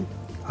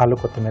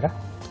ఆలు కొత్తిమీర.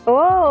 ఓ,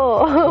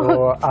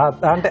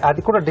 అంటే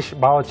అది కూడా డిష్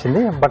బాగా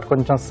వచ్చింది, బట్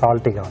కొంచెం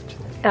సాల్టీగా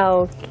వచ్చింది.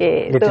 ఓకే,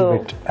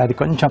 అది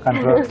కొంచెం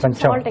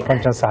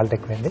కొంచెం సాల్ట్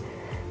ఎక్కువైంది.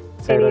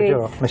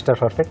 Mister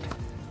perfect.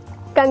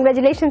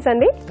 కంగ్రాచులేషన్స్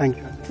అండి. Thank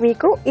you.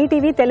 మీకు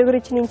ఈటీవీ తెలుగు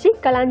రుచి నుంచి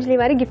కళాంజలి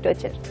వారి గిఫ్ట్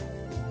వచ్చారు.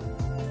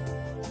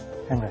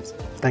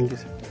 Thank you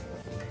sir.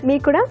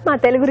 మీకు కూడా మా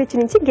తెలుగు రుచి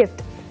నుంచి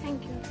గిఫ్ట్.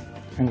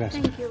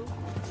 కంగ్రాట్స్.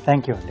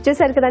 Thank you.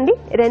 చూసారు కదండి,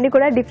 రెండు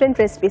కూడా డిఫరెంట్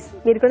రెసిపీస్.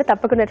 మీరు కూడా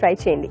తప్పకుండా ట్రై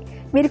చేయండి.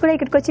 మీరు కూడా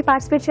ఇక్కడికి వచ్చి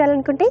పార్టిసిపేట్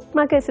చేయాలనుకుంటే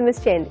మాకు SMS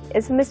చేయండి.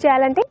 SMS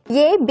చేయాలంటే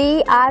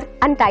ABR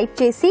అని టైప్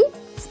చేసి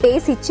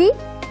స్పేస్ ఇచ్చి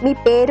మీ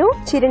పేరు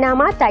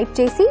చిరునామా టైప్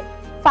చేసి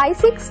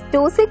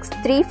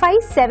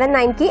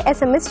 56263579 కి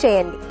SMS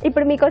చేయండి.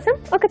 ఇప్పుడు మీకోసం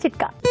ఒక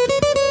చిట్కా.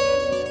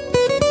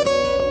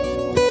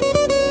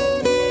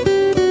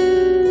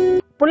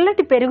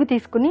 పుల్లటి పెరుగు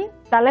తీసుకుని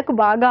తలకు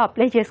బాగా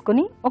అప్లై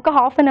చేసుకుని ఒక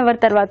హాఫ్ అన్ అవర్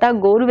తర్వాత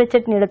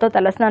గోరువెచ్చటి నీళ్ళతో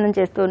తలస్నానం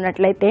చేస్తూ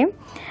ఉన్నట్లయితే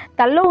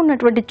తలలో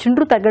ఉన్నటువంటి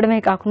చుండ్రు తగ్గడమే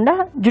కాకుండా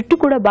జుట్టు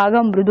కూడా బాగా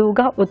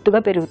మృదువుగా ఒత్తుగా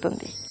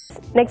పెరుగుతుంది.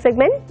 Next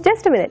segment,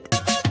 just minute.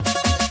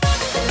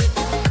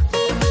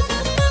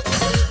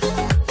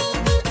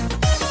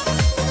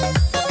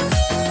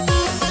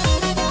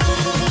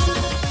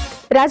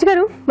 రాజు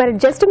గారు, మరి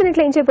జస్ట్ మినిట్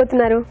లో ఏం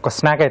చేయబోతున్నారు? ఒక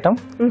snack item,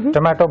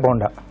 tomato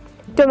bonda.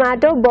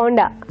 Tomato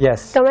bonda.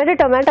 Yes.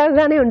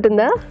 టొమాటోగానే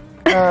ఉంటుందా?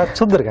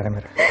 చూద్దరు కానీ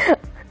మీరు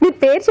మీ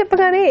పేరు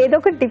చెప్పగానే ఏదో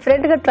ఒక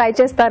డిఫరెంట్ గా ట్రై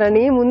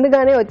చేస్తారని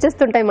ముందుగానే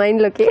వచ్చేస్తుంటాయి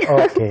మైండ్ లోకి.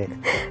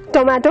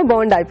 టొమాటో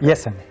బోండా.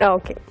 ఎస్ అండి.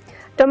 ఓకే,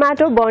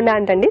 టొమాటో బోండా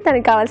అంటండి.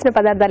 దానికి కావాల్సిన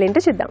పదార్థాలు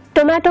ఏంటో చూద్దాం.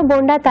 టొమాటో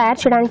బోండా తయారు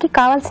చేయడానికి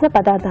కావాల్సిన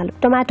పదార్థాలు: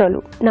 టొమాటోలు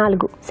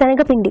 4,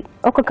 శనగపిండి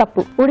 1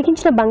 కప్పు,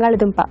 ఉడికించిన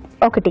బంగాళదుంప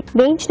 1,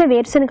 వేయించిన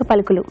వేరుశనగ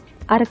పలుకులు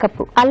 1/2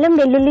 కప్పు, అల్లం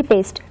వెల్లుల్లి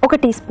పేస్ట్ 1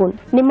 టీ స్పూన్,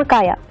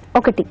 నిమ్మకాయ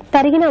 1,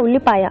 తరిగిన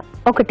ఉల్లిపాయ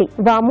 1,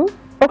 వాము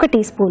 1 టీ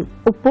స్పూన్,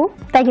 ఉప్పు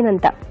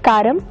తగినంత,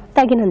 కారం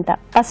తగినంత,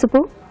 పసుపు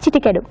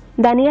చిటికెడు,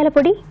 ధనియాల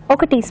పొడి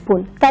 1 టీ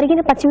స్పూన్,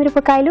 తరిగిన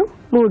పచ్చిమిరపకాయలు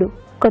 3,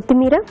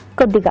 కొత్తిమీర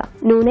కొద్దిగా,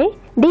 నూనె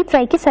డీప్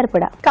ఫ్రైకి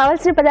సరిపడా.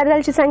 కావాల్సిన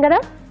పదార్థాలు చూసాం కదా.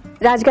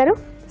 రాజు గారు,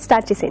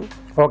 స్టార్ట్ చేసేయండి.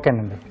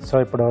 ఓకేనండి. సో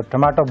ఇప్పుడు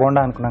టొమాటో బోండా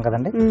అనుకున్నాం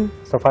కదండి.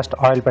 సో ఫస్ట్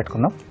ఆయిల్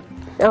పెట్టుకుందాం.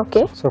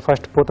 ఓకే. సో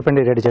ఫస్ట్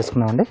పూతపిండి రెడీ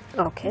చేసుకుందాం అండి.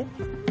 ఓకే,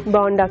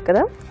 బోండా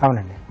కదా.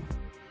 అవునండి.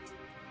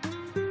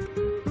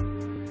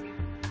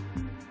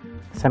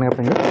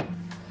 శనగపిండి,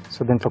 సో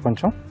దీంట్లో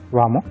కొంచెం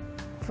వాము,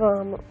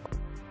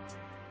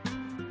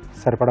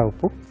 సరిపడా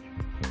ఉప్పు,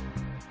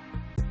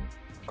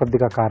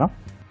 కొద్దిగా కారం,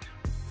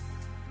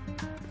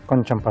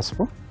 కొంచెం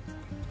పసుపు,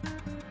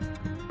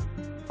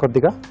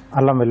 కొద్దిగా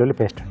అల్లం వెల్లుల్లి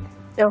పేస్ట్ అండి.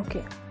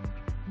 ఓకే.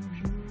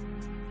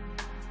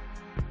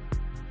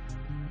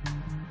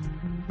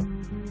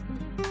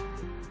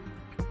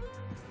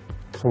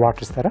 సో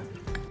వాటర్ ఇస్తారా?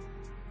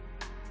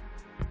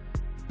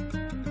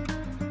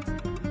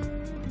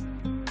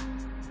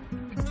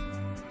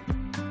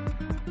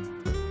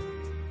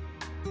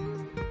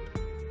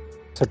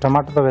 సో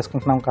టమాటాతో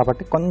వేసుకుంటున్నాం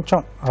కాబట్టి కొంచెం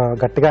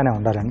గట్టిగానే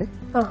ఉండాలండి.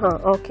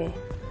 ఓకే.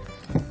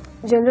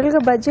 జనరల్గా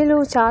బజ్జీలు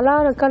చాలా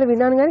రకాలు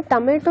విన్నాను, కానీ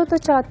టమాటోతో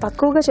చాలా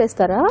తక్కువగా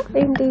చేస్తారా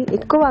ఏంటి?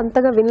 ఎక్కువ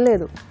అంతగా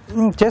వినలేదు.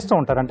 చేస్తూ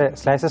ఉంటారు, అంటే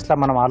స్లైసెస్లా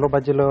మనం ఆలూ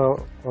బజ్జీలు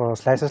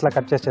స్లైసెస్లా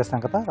కట్ చేసి చేస్తాం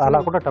కదా,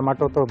 అలా కూడా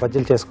టమాటోతో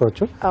బజ్జీలు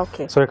చేసుకోవచ్చు.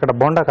 ఓకే. సో ఇక్కడ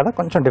బోండా కదా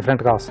కొంచెం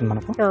డిఫరెంట్గా వస్తుంది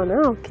మనకు. అవునా?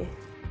 ఓకే.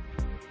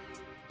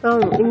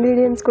 అవును,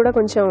 ఇంగ్రీడియంట్స్ కూడా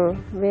కొంచెం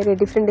వేరే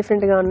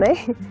డిఫరెంట్గా ఉన్నాయి.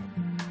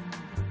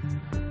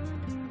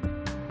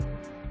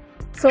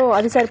 సో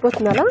అది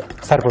సరిపోతుందా?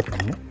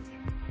 సరిపోతుంది.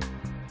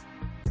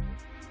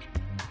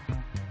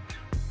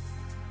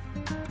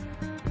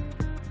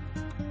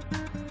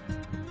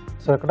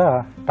 సో ఇక్కడ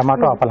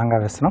టమాటో అపలంగా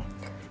వేస్తున్నాం.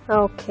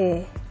 ఓకే.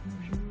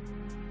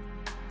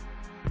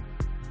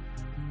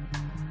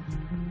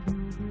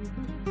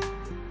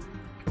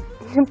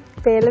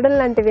 పేలడం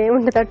లాంటివి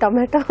ఏముండదా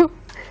టమాటో?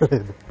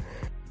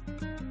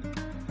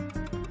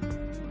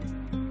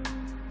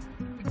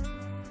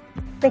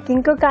 నాకు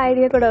ఇంకొక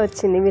ఐడియా కూడా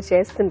వచ్చింది మీరు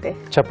చేస్తుంటే.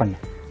 చెప్పండి.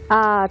 ఆ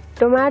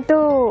టొమాటో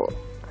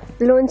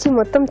లోంచి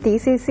మొత్తం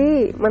తీసేసి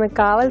మనకు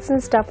కావాల్సిన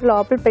స్టఫ్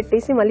లోపల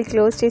పెట్టేసి మళ్ళీ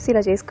క్లోజ్ చేసి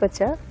ఇలా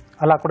చేసుకోవచ్చా?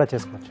 అలా కూడా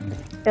చేసుకోవచ్చండి.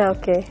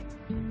 ఓకే.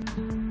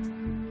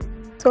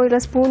 సో ఇలా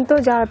స్పూన్తో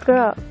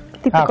జాగ్రత్తగా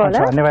తిప్పుకోవాలా?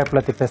 అన్ని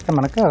వైపులా తిప్పేస్తే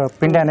మనకు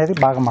పిండి అనేది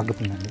బాగా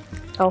మగ్గుతుందండి.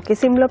 ఓకే,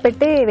 సిమ్లో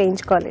పెట్టి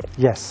వేయించుకోవాలి.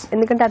 ఎస్,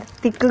 ఎందుకంటే అది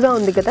థిక్గా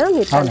ఉంది కదా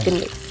మీరు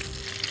కలిపింది.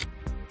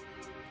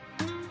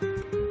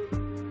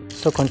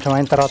 సో కొంచెం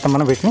అయిన తర్వాత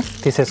మనం వీటిని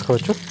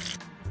తీసేసుకోవచ్చు.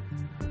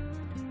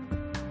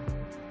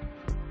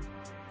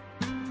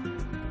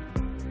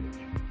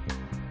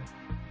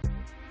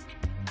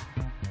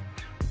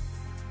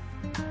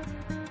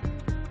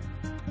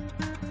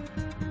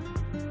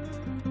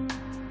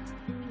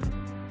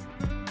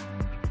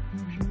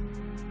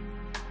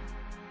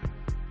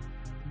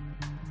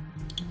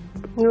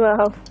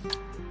 వావ్,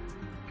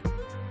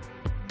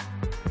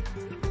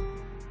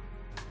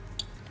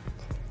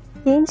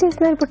 ఏం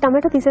చేస్తున్నారు ఇప్పుడు?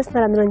 టమాటో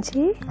తీసేస్తున్నారు అందులోంచి?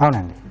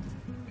 అవునండి.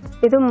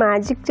 ఏదో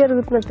మ్యాజిక్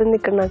జరుగుతున్నట్టుంది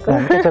ఇక్కడ నాకు.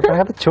 చెప్పాను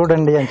కదా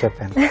చూడండి అని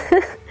చెప్పాను.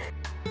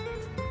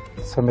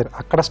 సో మీరు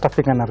అక్కడ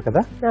స్టఫింగ్ అన్నారు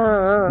కదా,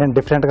 నేను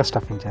డిఫరెంట్ గా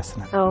స్టఫింగ్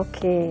చేస్తున్నాను.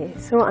 ఓకే,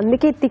 సో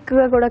అందుకే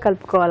థిక్గా కూడా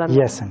కలుపుకోవాలి.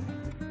 ఎస్ అండి.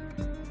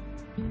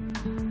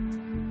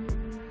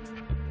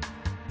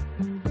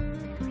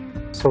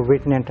 సో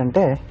వీటిని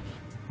ఏంటంటే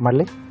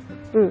మళ్ళీ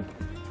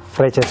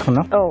ఫ్రై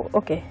చేసుకుందాం.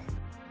 ఓకే.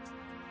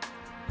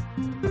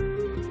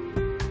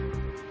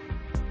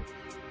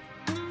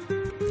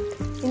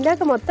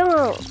 ఇందాక మొత్తం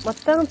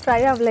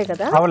ఫ్రై అవ్వలే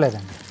కదా?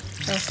 అవ్వలేదండి.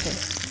 ఓకే,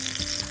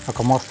 ఒక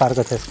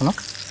మోస్తారుగా చేసుకున్నాం.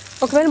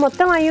 ఒకవేళ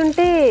మొత్తం అయి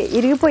ఉంటే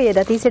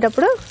ఇరిగిపోయేదా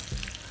తీసేటప్పుడు?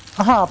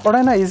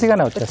 అప్పుడైనా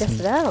ఈజీగానే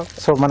వచ్చేస్తుంది.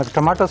 సో మనకు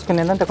టొమాటో స్కిన్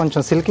ఏంటంటే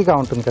కొంచెం సిల్కీగా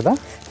ఉంటుంది కదా,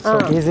 సో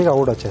ఈజీగా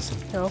ఊడ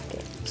వచ్చేస్తుంది.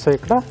 సో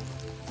ఇక్కడ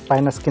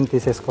పైన స్కిన్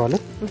తీసేసుకోవాలి.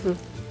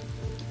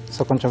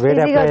 సో కొంచెం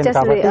వేడి అప్లై అయింది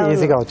కాబట్టి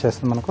ఈజీగా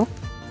వచ్చేస్తుంది మనకు.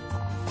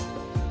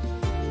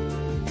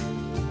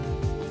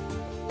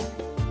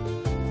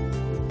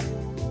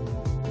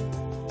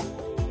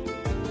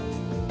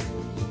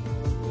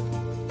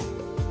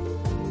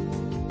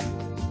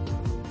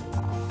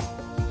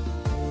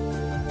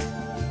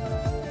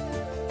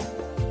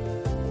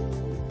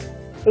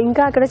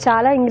 ఇంకా అక్కడ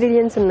చాలా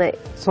ఇంగ్రీడియంట్స్ ఉన్నాయి.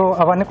 సో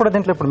అవన్నీ కూడా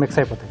దీంట్లో ఇప్పుడు మిక్స్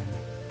అయిపోతాయి.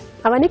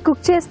 అవన్నీ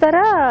కుక్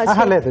చేస్తారా?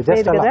 లేదు,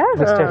 జస్ట్ అలా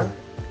మిక్స్ చేయడం.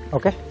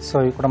 ఓకే, సో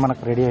ఇప్పుడు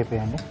మనకు రెడీ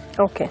అయిపోయాయండి.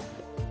 ఓకే,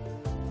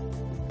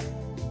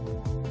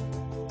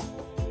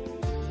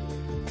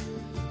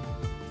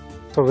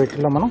 సో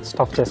వీటిలో మనం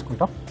స్టఫ్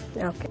చేసుకుంటాం.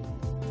 ఓకే,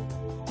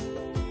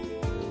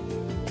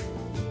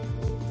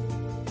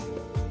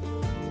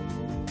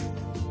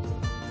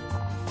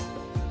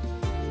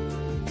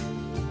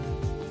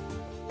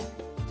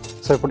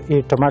 సో ఇప్పుడు ఈ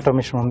టొమాటో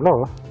మిశ్రమంలో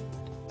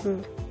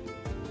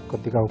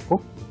కొద్దిగా ఉప్పు.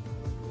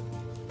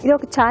 ఇది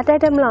ఒక చాట్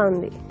ఐటమ్ లా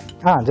ఉంది.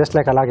 జస్ట్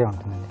లైక్ అలాగే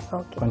ఉంటుందండి.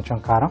 కొంచెం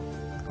కారం,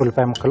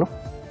 ఉల్లిపాయ ముక్కలు,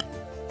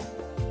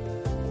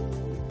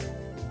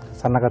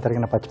 సన్నగా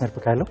తరిగిన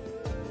పచ్చిమిరపకాయలు,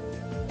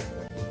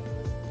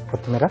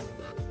 కొత్తిమీర,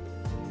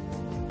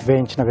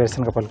 వేయించిన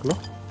వేరుశనగ పలుకులు.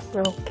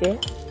 ఓకే,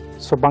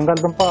 సో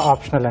బంగాళదుంప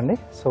ఆప్షనల్ అండి,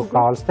 సో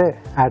కావాల్స్తే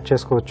యాడ్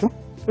చేసుకోవచ్చు.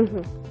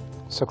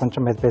 సో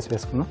కొంచెం మెదిపేసి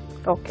వేసుకున్నాం.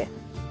 ఓకే,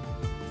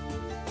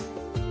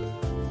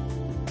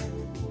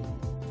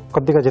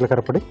 కొద్దిగా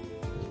జీలకర్ర పొడి,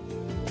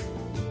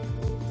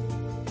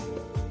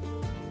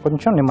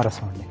 కొంచెం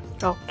నిమ్మరసం అండి.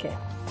 ఓకే,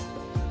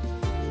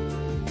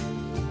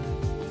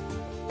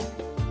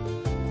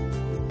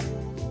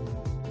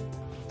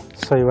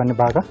 సో ఇవన్నీ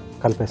బాగా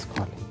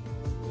కలిపేసుకోవాలి.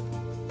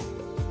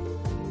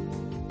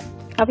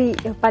 అవి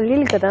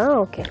పల్లీలు కదా?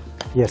 ఓకే,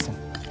 ఎస్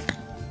అండి.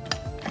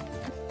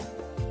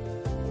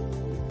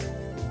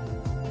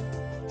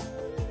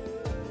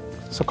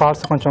 సో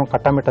కావాల్సిన కొంచెం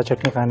కట్టామిట్టా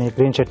చట్నీ కానీ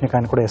గ్రీన్ చట్నీ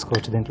కానీ కూడా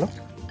వేసుకోవచ్చు దీంట్లో.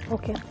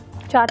 ఓకే,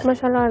 చాట్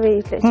మసాలా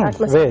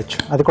వేయచ్చు,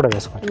 అది కూడా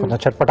వేసుకోవచ్చు. కొంచెం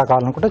చట్పటా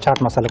కావాలనుకుంటే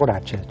చాట్ మసాలా కూడా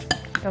యాడ్ చేయొచ్చు.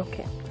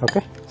 ఓకే, ఓకే,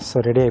 సో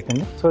రెడీ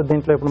అయిపోయింది. సో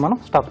దీంట్లో ఇప్పుడు మనం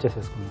స్టఫ్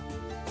చేసేసుకుందాం.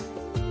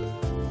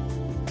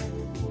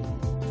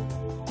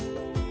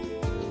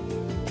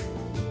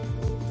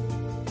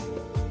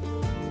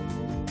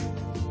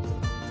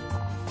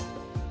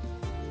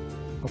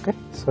 ఓకే,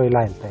 సో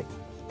ఇలా వెళ్తాయి.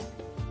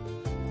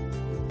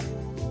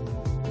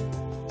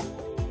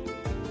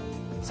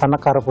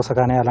 సన్నకార పూస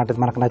కానీ అలాంటిది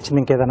మనకు నచ్చింది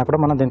ఇంకేదైనా కూడా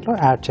మనం దీంట్లో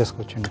యాడ్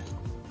చేసుకోవచ్చండి.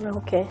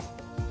 ఓకే,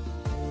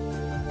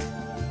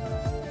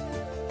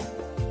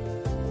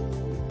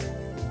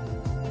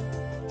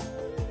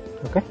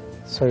 ఓకే,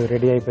 సో ఇవి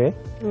రెడీ అయిపోయాయి.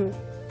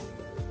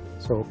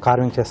 సో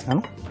కార్వింగ్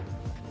చేస్తున్నాను.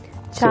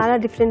 చాలా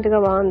డిఫరెంట్ గా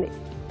బాగుంది.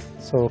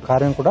 సో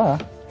కార్వింగ్ కూడా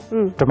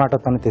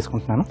టొమాటోతో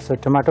తీసుకుంటున్నాను. సో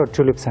టొమాటో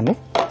ట్యూలిప్స్ అండి.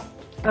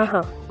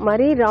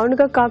 మరి రౌండ్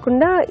గా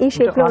కాకుండా ఈ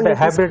షేప్ లో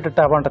హైబ్రిడ్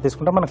టమాటా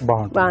తీసుకుంటే మనకు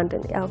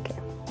బాగుంటుంది. ఓకే,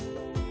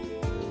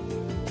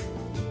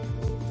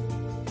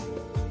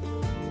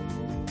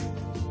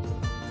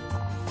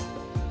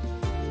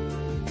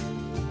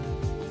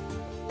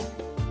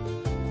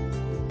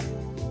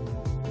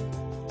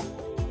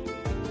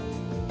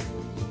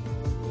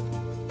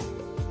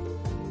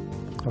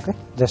 ఓకే,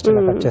 జస్ట్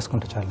ఇలా కట్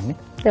చేసుకుంటే చాలండి.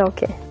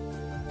 ఓకే,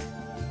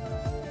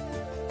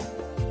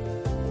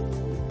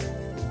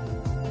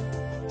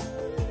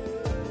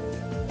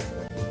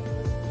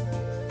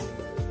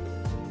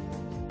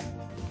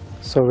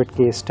 సో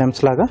వీటికి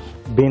స్టెమ్స్ లాగా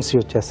బీన్స్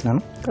యూజ్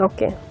చేస్తున్నాను.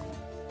 ఓకే,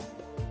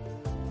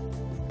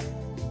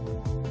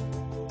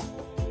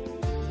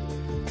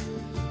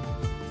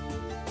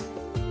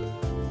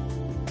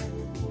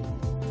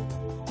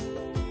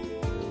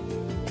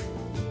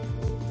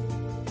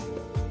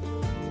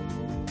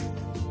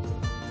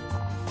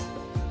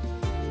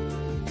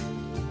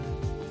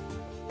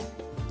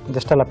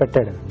 జస్ట్ అలా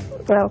పెట్టాడు.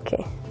 Okay,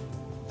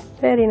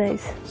 very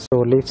nice. So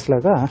leaves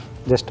లాగా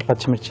జస్ట్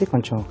పచ్చిమిర్చి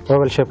కొంచెం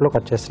ఓవెల్ షేప్ లో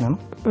కట్ చేస్తున్నాను.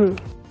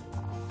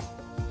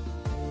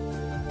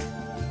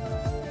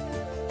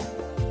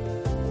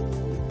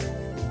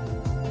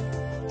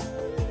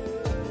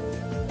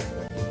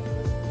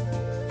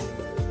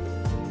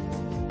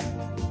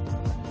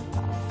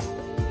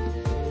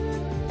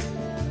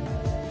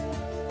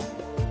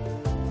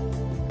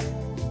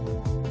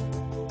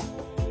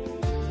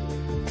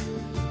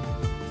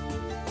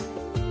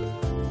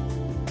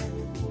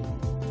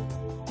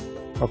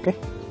 Okay,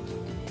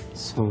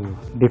 so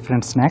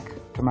different snack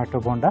tomato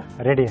bonda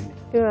ready అండి.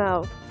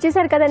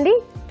 చూసారు కదండి,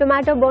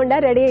 టొమాటో బోండా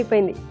రెడీ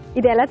అయిపోయింది.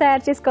 ఇది ఎలా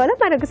తయారు చేసుకోవాలో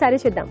మరొకసారి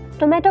చూద్దాం.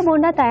 టొమాటో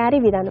బోండా తయారీ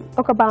విధానం: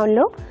 ఒక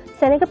బౌల్లో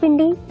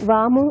శనగపిండి,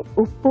 వాము,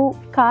 ఉప్పు,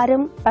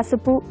 కారం,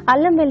 పసుపు,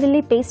 అల్లం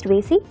వెల్లుల్లి పేస్ట్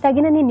వేసి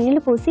తగినన్ని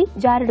నీళ్లు పోసి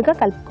జారుడుగా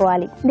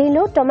కలుపుకోవాలి.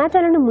 దీనిలో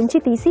టొమాటోలను ముంచి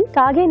తీసి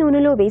కాగే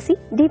నూనెలో వేసి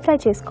డీప్ ఫ్రై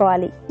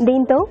చేసుకోవాలి.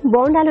 దీంతో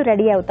బోండాలు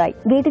రెడీ అవుతాయి.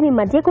 వీటిని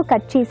మధ్యకు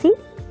కట్ చేసి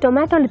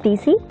టొమాటోలు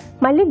తీసి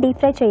మళ్ళీ డీప్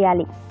ఫ్రై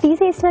చేయాలి.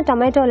 తీసేసిన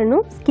టొమాటోలను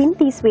స్కిన్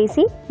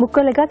తీసివేసి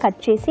ముక్కలుగా కట్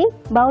చేసి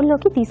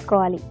బౌల్లోకి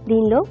తీసుకోవాలి.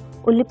 దీనిలో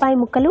ఉల్లిపాయ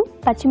ముక్కలు,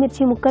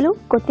 పచ్చిమిర్చి ముక్కలు,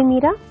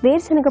 కొత్తిమీర,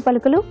 వేరుశనగ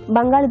పలుకులు,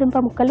 బంగాళదుంప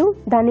ముక్కలు,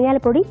 ధనియాల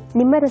పొడి,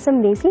 నిమ్మరసం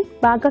వేసి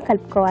బాగా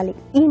కలుపుకోవాలి.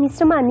 ఈ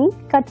మిశ్రమాన్ని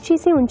కట్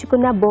చేసి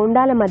ఉంచుకున్న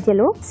బోండాల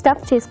మధ్యలో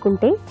స్టఫ్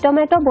చేసుకుంటే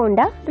tomato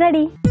bonda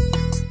ready.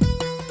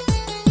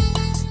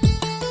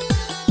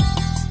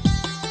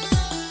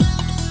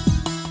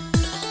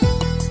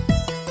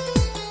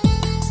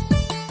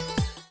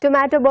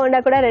 Tomato bonda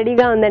కూడా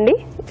రెడీగా ఉందండి.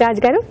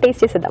 రాజు గారు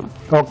టేస్ట్ చేసేద్దాం.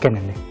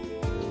 ఓకేనండి.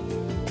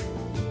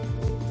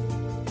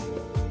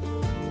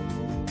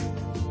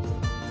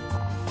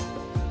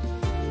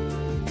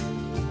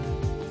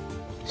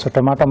 సో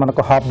టొమాటో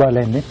మనకు హాఫ్ బాయిల్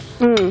అయింది,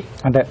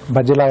 అంటే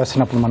బజ్జీలా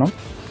వేస్తున్నప్పుడు మనం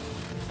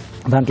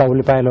దాంట్లో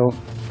ఉల్లిపాయలు,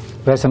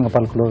 వేరుశనగ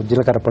పలుకులు,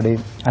 జీలకర్ర పొడి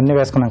అన్నీ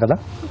వేసుకున్నాం కదా,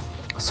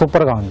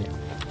 సూపర్గా ఉంది.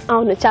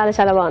 అవును, చాలా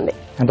చాలా బాగుంది.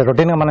 అంటే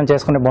రొటీన్గా మనం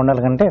చేసుకునే బొండాల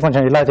కంటే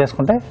కొంచెం ఇలా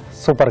చేసుకుంటే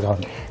సూపర్గా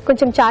ఉంది.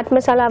 కొంచెం చాట్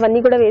మసాలా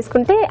అవన్నీ కూడా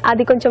వేసుకుంటే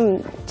అది కొంచెం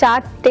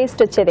చాట్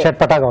టేస్ట్ వచ్చేది,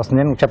 చట్పటాగా వస్తుంది.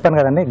 నేను చెప్పాను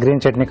కదండి,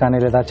 గ్రీన్ చట్నీ కానీ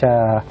లేదా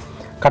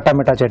కట్టా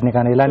మిఠా చట్నీ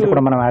కానీ ఇలాంటివి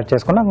కూడా మనం యాడ్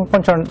చేసుకున్నా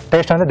కొంచెం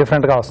టేస్ట్ అనేది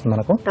డిఫరెంట్గా వస్తుంది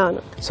మనకు.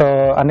 సో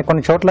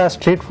కొన్ని చోట్ల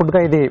స్ట్రీట్ ఫుడ్గా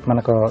ఇది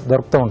మనకు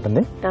దొరుకుతూ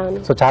ఉంటుంది.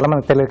 సో చాలా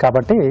మందికి తెలియదు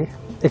కాబట్టి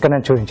ఇక్కడ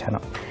నేను చూపించాను.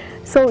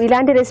 సో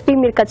ఇలాంటి రెసిపీ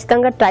మీరు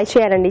ఖచ్చితంగా ట్రై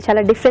చేయాలండి,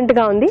 చాలా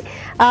డిఫరెంట్గా ఉంది.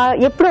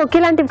 ఎప్పుడు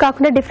ఒకేలాంటివి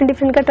కాకుండా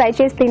డిఫరెంట్గా ట్రై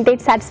చేసి తింటే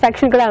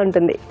సాటిస్ఫాక్షన్ కూడా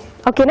ఉంటుంది.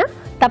 ఓకేనా?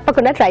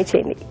 తప్పకుండా ట్రై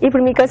చేయండి.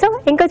 ఇప్పుడు మీకోసం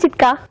ఇంకో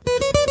చిట్కా.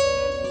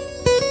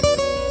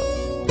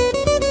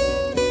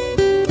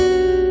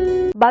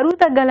 బరువు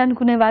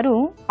తగ్గాలనుకునే వారు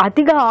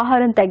అతిగా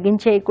ఆహారం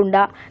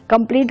తగ్గించేయకుండా,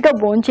 కంప్లీట్గా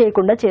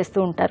భోంచేయకుండా చేస్తూ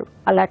ఉంటారు.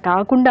 అలా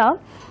కాకుండా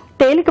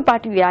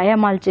తేలికపాటి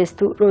వ్యాయామాలు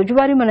చేస్తూ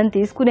రోజువారీ మనం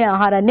తీసుకునే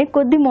ఆహారాన్ని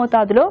కొద్ది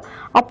మోతాదులో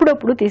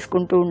అప్పుడప్పుడు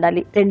తీసుకుంటూ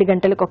ఉండాలి. 2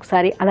 గంటలకు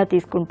ఒకసారి అలా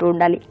తీసుకుంటూ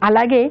ఉండాలి.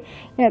 అలాగే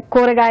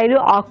కూరగాయలు,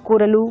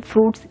 ఆకుకూరలు,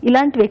 ఫ్రూట్స్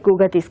ఇలాంటివి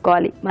ఎక్కువగా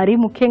తీసుకోవాలి. మరీ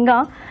ముఖ్యంగా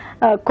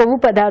కొవ్వు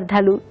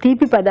పదార్థాలు,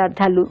 తీపి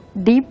పదార్థాలు,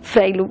 డీప్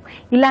ఫ్రైలు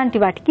ఇలాంటి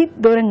వాటికి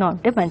దూరంగా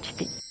ఉంటే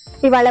మంచిది.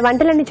 ఇవాళ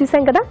వంటలన్నీ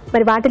చూసాం కదా,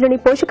 మరి వాటిలోని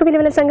పోషక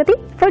విలువల సంగతి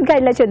ఫుడ్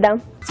గైడ్ లో చూద్దాం.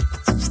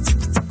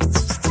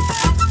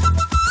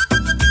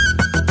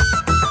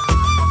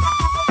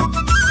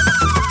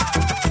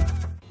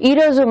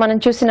 ఈరోజు మనం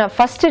చూసిన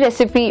ఫస్ట్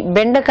రెసిపీ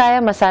బెండకాయ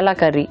మసాలా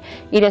కర్రీ.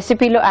 ఈ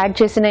రెసిపీలో యాడ్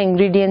చేసిన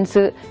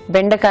ఇంగ్రీడియంట్స్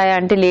బెండకాయ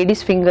అంటే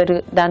లేడీస్ ఫింగర్,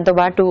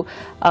 దాంతోపాటు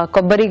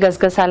కొబ్బరి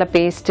గసగసాల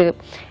పేస్ట్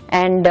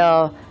అండ్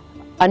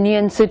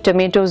అనియన్స్,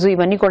 టొమాటోస్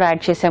ఇవన్నీ కూడా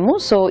యాడ్ చేసాము.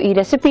 సో ఈ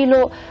రెసిపీలో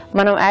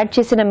మనం యాడ్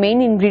చేసిన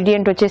మెయిన్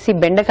ఇంగ్రీడియంట్ వచ్చేసి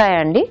బెండకాయ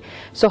అండి.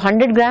 సో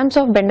 100 grams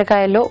ఆఫ్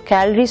బెండకాయలో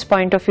క్యాలరీస్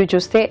పాయింట్ ఆఫ్ వ్యూ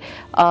చూస్తే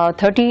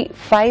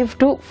 35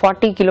 to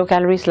 40 కిలో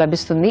క్యాలరీస్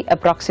లభిస్తుంది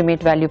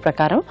అప్రాక్సిమేట్ వాల్యూ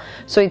ప్రకారం.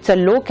 So it's a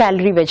low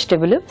calorie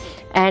vegetable.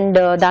 And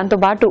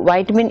దాంతోపాటు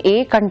vitamin A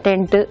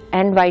content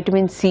and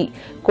vitamin C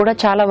కూడా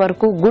చాలా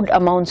వరకు గుడ్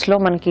అమౌంట్స్లో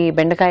మనకి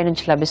బెండకాయ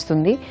నుంచి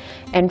లభిస్తుంది.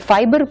 And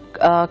fibre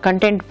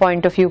content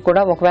point of view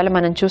కూడా ఒకవేళ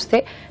మనం చూస్తే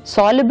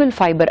సాల్యుబుల్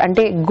ఫైబర్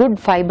అంటే గుడ్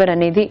ఫైబర్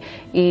అనేది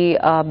ఈ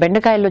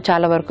బెండకాయల్లో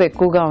చాలా వరకు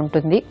ఎక్కువగా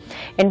ఉంటుంది.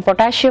 అండ్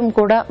పొటాషియం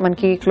కూడా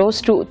మనకి క్లోజ్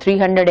టు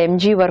 300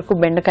 mg వరకు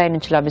బెండకాయ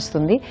నుంచి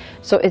లభిస్తుంది.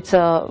 So it's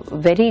a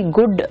very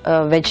good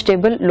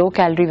vegetable, low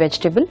calorie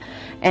vegetable.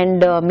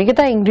 And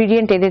మిగతా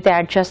ఇంగ్రీడియంట్ ఏదైతే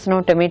యాడ్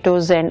చేస్తున్నామో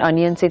టొమాటోస్ అండ్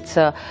ఆనియన్స్, ఇట్స్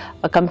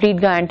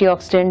కంప్లీట్గా యాంటీ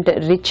ఆక్సిడెంట్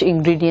రిచ్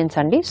ఇంగ్రీడియంట్స్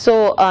అండి. So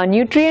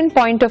nutrient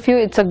point of view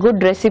it's a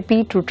good recipe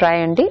to try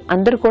అండి.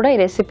 అందరూ కూడా ఈ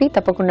recipe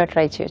తప్పకుండా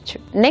ట్రై చేయొచ్చు.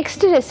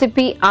 Next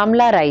recipe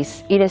Amla rice.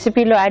 ఈ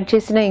రెసిపీలో యాడ్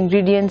చేసిన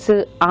ఇంగ్రీడియంట్స్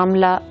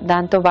ఆమ్లా,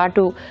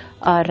 దాంతోపాటు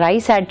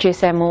రైస్ యాడ్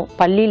చేసాము,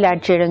 పల్లీలు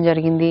యాడ్ చేయడం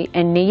జరిగింది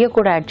అండ్ నెయ్యి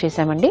కూడా యాడ్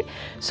చేసామండి.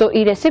 సో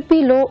ఈ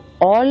రెసిపీలో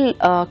ఆల్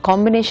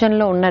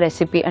కాంబినేషన్లో ఉన్న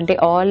రెసిపీ అంటే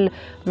ఆల్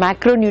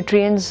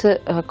మ్యాక్రోన్యూట్రియన్స్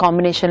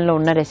కాంబినేషన్లో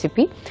ఉన్న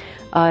రెసిపీ.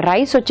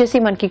 రైస్ వచ్చేసి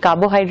మనకి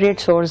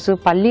కార్బోహైడ్రేట్ సోర్స్,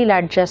 పల్లీలు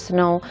యాడ్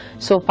చేస్తున్నాం.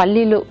 సో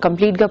పల్లీలు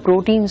కంప్లీట్గా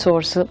ప్రోటీన్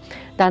సోర్స్.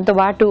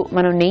 దాంతోపాటు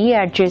మనం నెయ్యి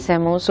యాడ్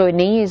చేసాము. సో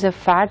నెయ్యి is a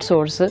fat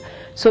source.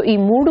 So ఈ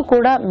మూడు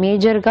కూడా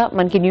మేజర్గా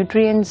మనకి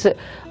న్యూట్రియన్స్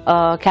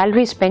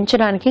క్యాలరీస్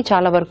పెంచడానికి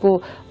చాలా వరకు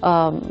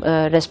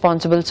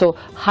responsible. So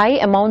high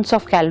amounts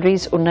of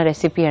calories ఉన్న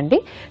రెసిపీ అండి.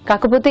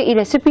 కాకపోతే ఈ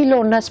రెసిపీలో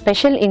ఉన్న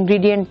స్పెషల్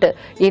ఇంగ్రీడియంట్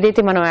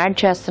ఏదైతే మనం యాడ్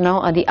చేస్తున్నామో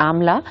అది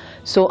Amla.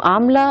 So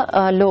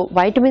ఆమ్లాలో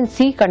vitamin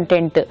C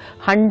content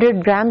 100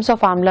 grams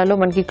of ఆమ్లాలో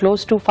మనకి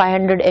close to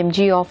 500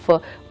 mg of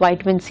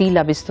vitamin C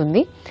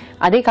లభిస్తుంది.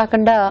 అదే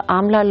కాకుండా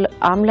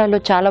ఆమ్లాలో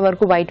చాలా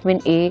వరకు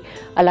వైటమిన్ ఏ,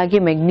 అలాగే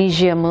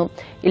మెగ్నీషియం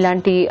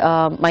ఇలాంటి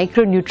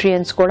మైక్రో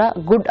న్యూట్రియంట్స్ కూడా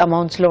గుడ్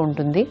అమౌంట్స్లో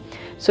ఉంటుంది.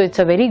 So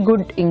it's a very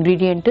good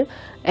ingredient.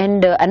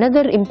 And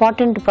another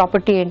important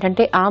property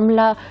ఏంటంటే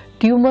ఆమ్లా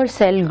ట్యూమర్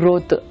సెల్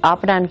గ్రోత్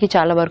ఆపడానికి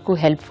చాలా వరకు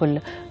హెల్ప్ఫుల్.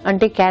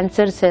 అంటే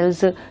క్యాన్సర్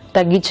సెల్స్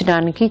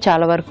తగ్గించడానికి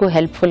చాలా వరకు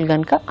హెల్ప్ఫుల్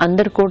కనుక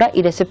అందరు కూడా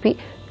ఈ రెసిపీ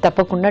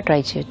తప్పకుండా ట్రై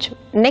చేయొచ్చు.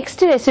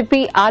 నెక్స్ట్ రెసిపీ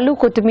ఆలు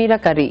కొత్తిమీర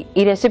కర్రీ.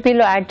 ఈ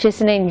రెసిపీలో యాడ్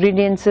చేసిన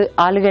ఇంగ్రీడియంట్స్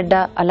ఆలుగడ్డ,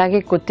 అలాగే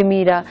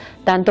కొత్తిమీర,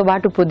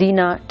 దాంతోపాటు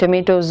పుదీనా,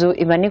 టొమాటోస్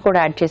ఇవన్నీ కూడా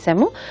యాడ్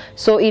చేసాము.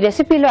 సో ఈ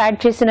రెసిపీలో యాడ్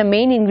చేసిన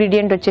మెయిన్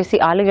ఇంగ్రీడియంట్ వచ్చేసి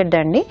ఆలుగడ్డ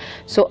అండి.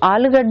 సో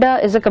ఆలుగడ్డ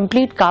is a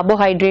complete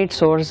carbohydrate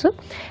source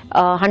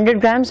 100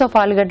 grams of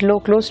ఆలుగడ్డలో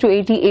close to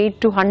 88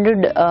 to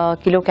 100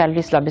 kilo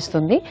calories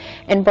లభిస్తుంది.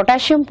 And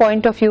potassium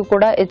point of view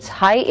కూడా ఇట్స్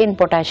హై ఇన్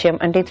పొటాషియం,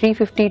 అంటే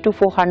 350 to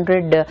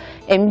 400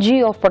 mg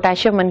ఆఫ్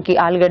పొటాషియం మనకి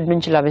ఆలుగడ్డ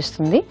నుంచి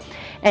లభిస్తుంది.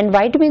 అండ్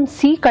వైటమిన్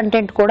సి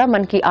కంటెంట్ కూడా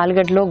మనకి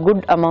ఆలుగడ్డలో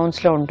గుడ్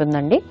అమౌంట్స్లో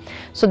ఉంటుందండి.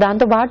 సో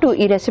దాంతోపాటు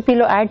ఈ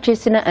రెసిపీలో యాడ్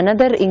చేసిన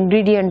అనదర్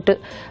ఇంగ్రీడియంట్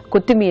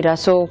కొత్తిమీర.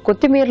 సో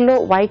కొత్తిమీరలో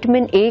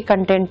వైటమిన్ ఏ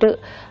కంటెంట్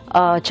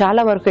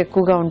చాలా వరకు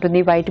ఎక్కువగా ఉంటుంది.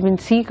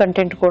 వైటమిన్ సి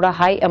కంటెంట్ కూడా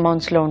హై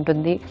అమౌంట్స్లో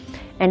ఉంటుంది.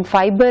 And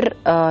fibre,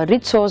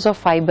 rich source of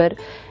fibre.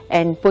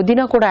 And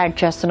పుదీనా కూడా యాడ్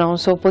చేస్తున్నాం.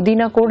 సో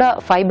పుదీనా కూడా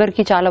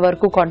ఫైబర్కి చాలా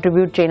వరకు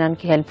కాంట్రిబ్యూట్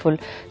చేయడానికి helpful.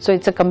 So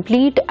it's a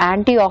complete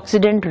anti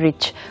oxidant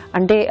rich,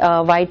 అంటే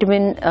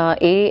vitamin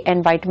A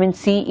and vitamin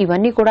C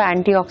ఇవన్నీ కూడా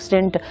యాంటీ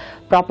ఆక్సిడెంట్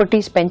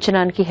ప్రాపర్టీస్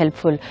పెంచడానికి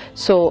helpful.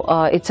 So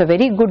it's a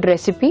very good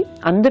recipe.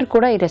 అందరూ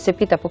కూడా ఈ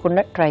రెసిపీ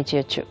తప్పకుండా ట్రై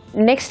చేయొచ్చు.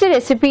 Next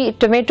recipe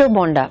tomato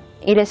bonda.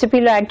 ఈ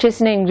రెసిపీలో యాడ్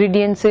చేసిన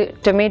ఇంగ్రీడియంట్స్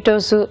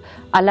టొమాటోస్,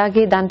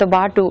 అలాగే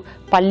దాంతోపాటు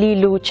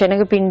పల్లీలు,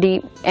 శనగపిండి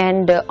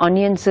అండ్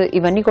ఆనియన్స్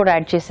ఇవన్నీ కూడా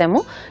యాడ్ చేసాము.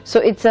 So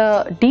it's a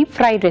deep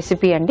fried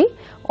recipe అండి.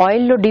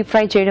 ఆయిల్లో డీప్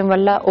ఫ్రై చేయడం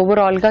వల్ల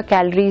ఓవరాల్గా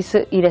క్యాలరీస్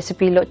ఈ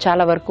రెసిపీలో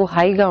చాలా వరకు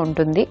హైగా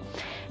ఉంటుంది.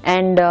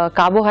 అండ్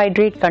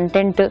కార్బోహైడ్రేట్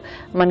కంటెంట్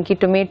మనకి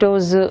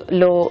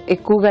టొమాటోస్లో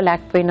ఎక్కువగా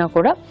లేకపోయినా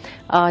కూడా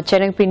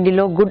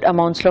శనగపిండిలో గుడ్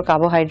అమౌంట్స్లో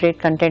కార్బోహైడ్రేట్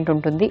కంటెంట్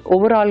ఉంటుంది.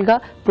 ఓవరాల్గా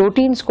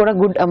ప్రోటీన్స్ కూడా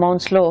గుడ్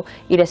అమౌంట్స్లో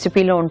ఈ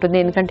రెసిపీలో ఉంటుంది.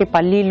 ఎందుకంటే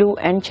పల్లీలు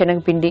అండ్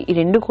శనగపిండి ఈ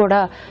రెండు కూడా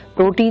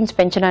ప్రోటీన్స్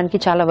పెంచడానికి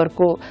చాలా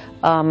వరకు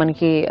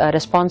మనకి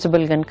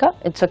రెస్పాన్సిబుల్ కనుక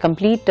it's a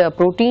complete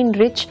protein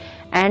rich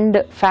and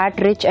fat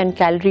rich and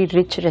calorie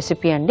rich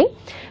recipe అండి.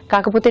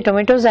 కాకపోతే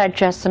టొమాటోస్ యాడ్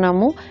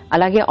చేస్తున్నాము,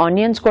 అలాగే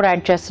ఆనియన్స్ కూడా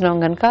యాడ్ చేస్తున్నాం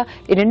కనుక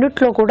ఈ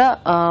రెండిట్లో కూడా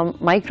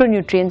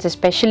micronutrients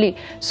especially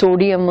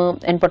sodium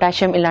and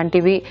potassium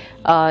ఇలాంటివి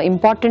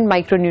ఇంపార్టెంట్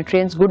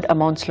మైక్రోన్యూట్రియంట్స్ గుడ్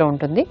అమౌంట్స్లో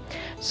ఉంటుంది.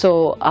 సో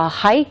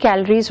హై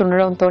క్యాలరీస్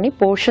ఉండడంతో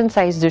పోర్షన్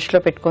సైజ్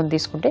దృష్టిలో పెట్టుకొని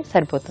తీసుకుంటే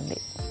సరిపోతుంది.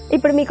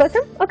 ఇప్పుడు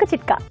మీకోసం ఒక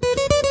చిట్కా.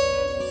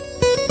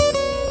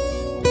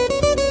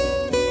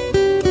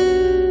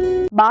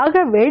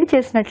 బాగా వేడి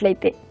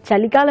చేసినట్లయితే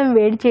చలికాలం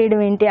వేడి చేయడం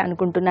ఏంటి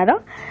అనుకుంటున్నారా?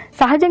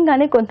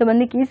 సహజంగానే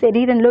కొంతమందికి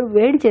శరీరంలో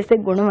వేడి చేసే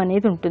గుణం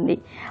అనేది ఉంటుంది.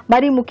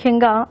 మరి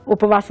ముఖ్యంగా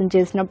ఉపవాసం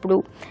చేసినప్పుడు,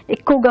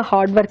 ఎక్కువగా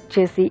హార్డ్ వర్క్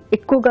చేసి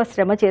ఎక్కువగా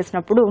శ్రమ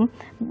చేసినప్పుడు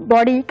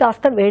బాడీ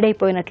కాస్త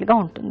వేడైపోయినట్లుగా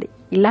ఉంటుంది.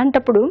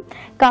 ఇలాంటప్పుడు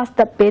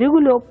కాస్త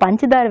పెరుగులో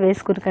పంచదార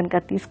వేసుకుని కనుక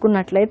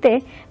తీసుకున్నట్లయితే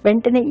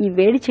వెంటనే ఈ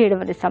వేడి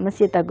చేయడం అనే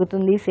సమస్య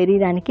తగ్గుతుంది,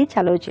 శరీరానికి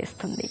చలవ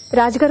చేస్తుంది.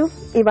 రాజుగారు,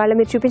 ఇవాళ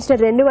మీరు చూపించిన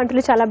 2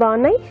 వంటలు చాలా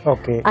బాగున్నాయి.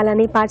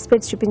 అలానే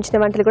పార్టిసిపేట్స్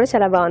చూపించిన వంటలు కూడా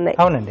చాలా బాగున్నాయి.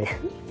 అవునండి.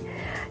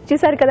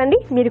 చూసారు కదండి,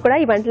 మీరు కూడా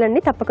ఈ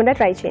వంటలన్నీ తప్పకుండా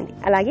ట్రై చేయండి.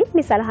 అలాగే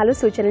మీ సలహాలు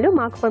సూచనలు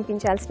మాకు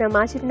పంపించాల్సిన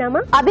మా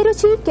చిరునామా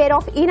అభిరుచి, care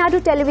of Eenadu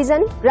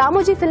television,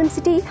 Ramoji film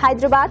city,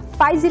 Hyderabad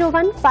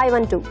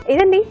 501512.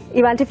 ఇదండి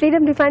ఇవాళ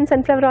freedom refine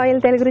sunflower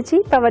oil Telugu రుచి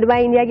powered by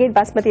India gate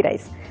basmati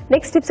rice.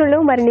 Next episode లో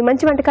మరిన్ని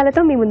మంచి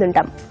వంటకాలతో మీ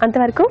ముందుంటాం.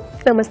 అంతవరకు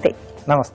నమస్తే.